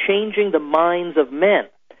matters is changing the minds of men.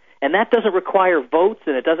 And that doesn't require votes,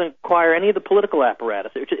 and it doesn't require any of the political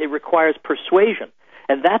apparatus. It requires persuasion.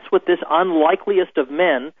 And that's what this unlikeliest of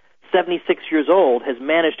men, 76 years old, has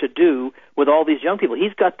managed to do with all these young people.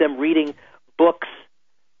 He's got them reading books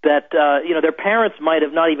that their parents might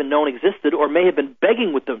have not even known existed or may have been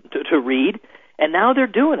begging with them to read, and now they're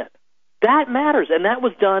doing it. That matters, and that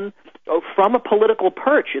was done from a political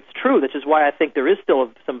perch. It's true, which is why I think there is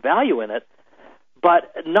still some value in it.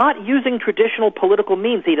 But not using traditional political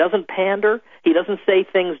means. He doesn't pander. He doesn't say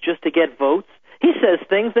things just to get votes. He says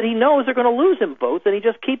things that he knows are going to lose him votes, and he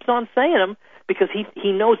just keeps on saying them because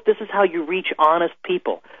he knows this is how you reach honest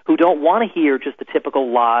people who don't want to hear just the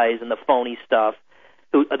typical lies and the phony stuff,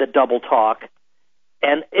 the double talk.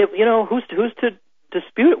 And who's to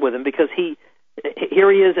dispute it with him? Because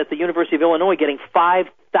here he is at the University of Illinois getting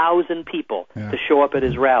 5,000 people to show up at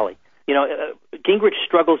his rally. Gingrich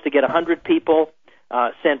struggles to get 100 people.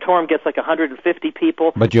 Santorum gets like 150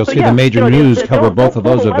 people. But you'll see the major news cover both of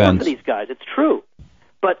those events. These guys, it's true.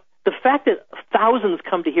 But the fact that thousands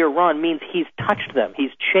come to hear Ron means he's touched them.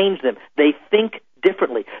 He's changed them. They think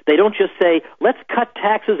differently. They don't just say, let's cut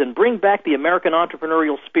taxes and bring back the American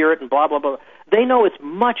entrepreneurial spirit and blah, blah, blah. They know it's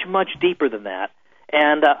much, much deeper than that.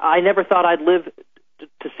 And I never thought I'd live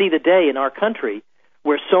to see the day in our country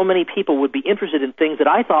where so many people would be interested in things that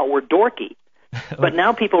I thought were dorky. But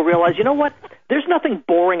now people realize, you know what? There's nothing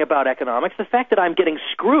boring about economics. The fact that I'm getting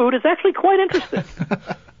screwed is actually quite interesting.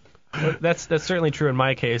 That's certainly true in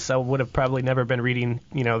my case. I would have probably never been reading,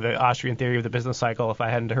 the Austrian theory of the business cycle if I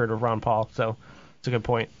hadn't heard of Ron Paul. So it's a good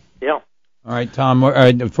point. Yeah. All right, Tom,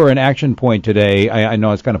 for an action point today, I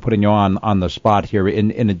know it's kind of putting you on the spot here.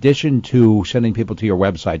 In addition to sending people to your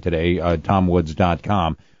website today,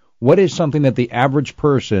 tomwoods.com, what is something that the average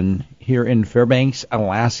person here in Fairbanks,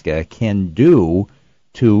 Alaska, can do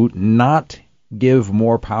to not give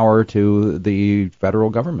more power to the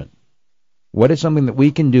federal government? What is something that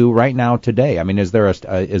we can do right now today? I mean, is there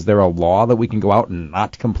a law that we can go out and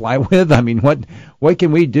not comply with? I mean, what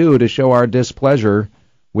can we do to show our displeasure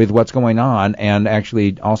with what's going on and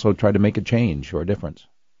actually also try to make a change or a difference?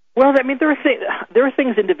 Well, I mean, there are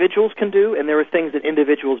things individuals can do, and there are things that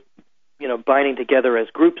individuals, binding together as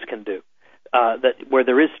groups can do, where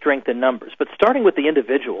there is strength in numbers. But starting with the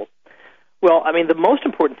individual, well, I mean, the most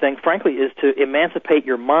important thing, frankly, is to emancipate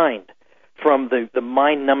your mind from the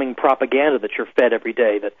mind-numbing propaganda that you're fed every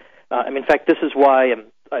day. In fact, this is why, and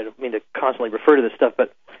I don't mean to constantly refer to this stuff,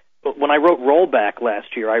 but when I wrote Rollback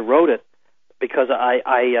last year, I wrote it because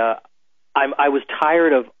I was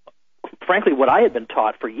tired of, frankly, what I had been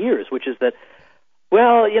taught for years, which is that,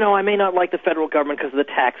 well, I may not like the federal government because of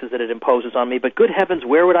the taxes that it imposes on me, but good heavens,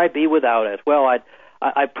 where would I be without it? Well,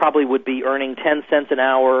 I probably would be earning 10 cents an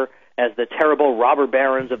hour as the terrible robber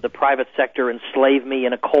barons of the private sector enslave me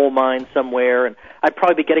in a coal mine somewhere, and I'd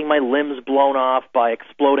probably be getting my limbs blown off by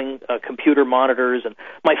exploding computer monitors, and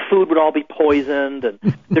my food would all be poisoned, and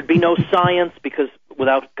there'd be no science because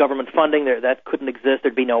without government funding that couldn't exist.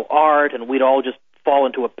 There'd be no art, and we'd all just fall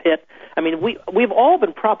into a pit. I mean, we've all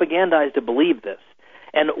been propagandized to believe this.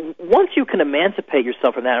 And once you can emancipate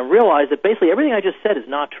yourself from that and realize that basically everything I just said is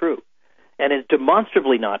not true, and it's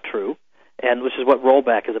demonstrably not true, and which is what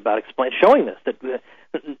Rollback is about, showing this, that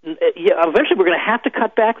eventually we're going to have to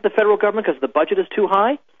cut back with the federal government because the budget is too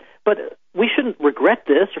high, but we shouldn't regret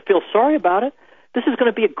this or feel sorry about it. This is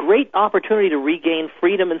going to be a great opportunity to regain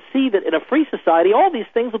freedom and see that in a free society all these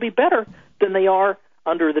things will be better than they are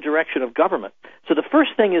under the direction of government. So the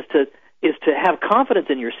first thing is to have confidence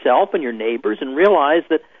in yourself and your neighbors and realize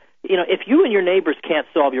that, if you and your neighbors can't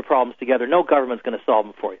solve your problems together, no government's going to solve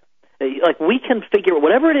them for you. Like, we can figure,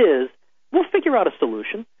 whatever it is, we'll figure out a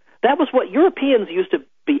solution. That was what Europeans used to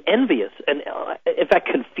be envious and, in fact,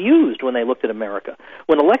 confused when they looked at America.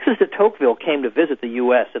 When Alexis de Tocqueville came to visit the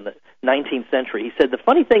U.S. in the 19th century, he said, the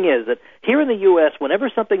funny thing is that here in the U.S., whenever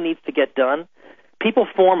something needs to get done, people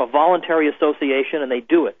form a voluntary association and they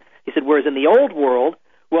do it. He said, whereas in the old world,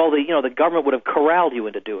 well, the government would have corralled you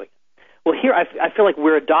into doing it. Well, here I feel like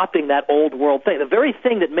we're adopting that old world thing. The very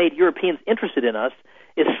thing that made Europeans interested in us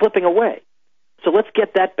is slipping away. So let's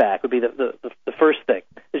get that back would be the first thing.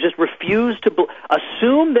 Is just refuse to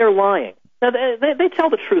assume they're lying. Now, they tell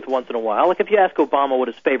the truth once in a while. Like if you ask Obama what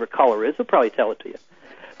his favorite color is, he'll probably tell it to you.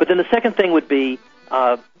 But then the second thing would be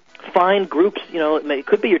find groups, it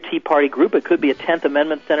could be your Tea Party group, it could be a 10th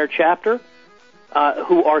Amendment Center chapter,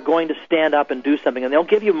 who are going to stand up and do something. And they'll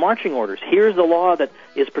give you marching orders. Here's the law that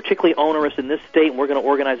is particularly onerous in this state, and we're going to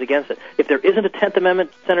organize against it. If there isn't a 10th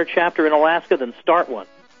Amendment Center chapter in Alaska, then start one.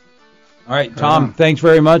 All right, Tom, thanks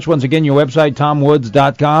very much. Once again, your website,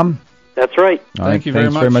 tomwoods.com. That's right. Thank you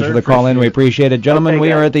very much for the call in. We appreciate it. Gentlemen,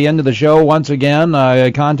 we are at the end of the show. Once again,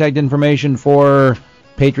 contact information for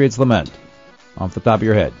Patriot's Lament off the top of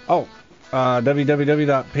your head.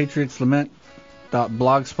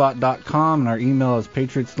 www.patriotslament.blogspot.com, and our email is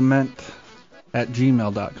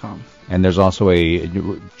patriotslament@gmail.com. And there's also a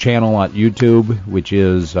channel on YouTube, which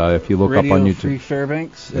is, if you look Radio up on YouTube. Free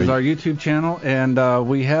Fairbanks is our YouTube channel, and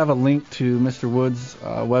we have a link to Mr. Wood's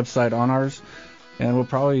website on ours, and we'll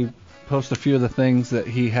probably post a few of the things that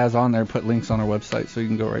he has on there, put links on our website, so you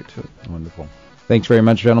can go right to it. Wonderful. Thanks very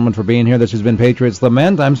much, gentlemen, for being here. This has been Patriot's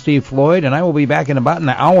Lament. I'm Steve Floyd, and I will be back in about an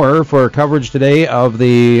hour for coverage today of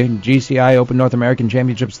the GCI Open North American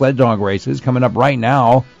Championship sled dog races. Coming up right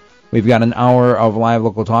now, we've got an hour of live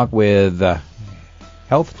local talk with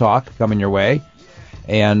Health Talk coming your way.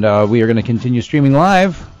 And we are going to continue streaming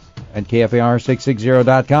live at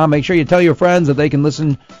KFAR660.com. Make sure you tell your friends that they can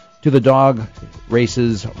listen to the dog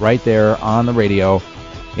races right there on the radio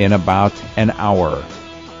in about an hour.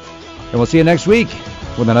 And we'll see you next week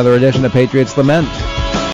with another edition of Patriots Lament.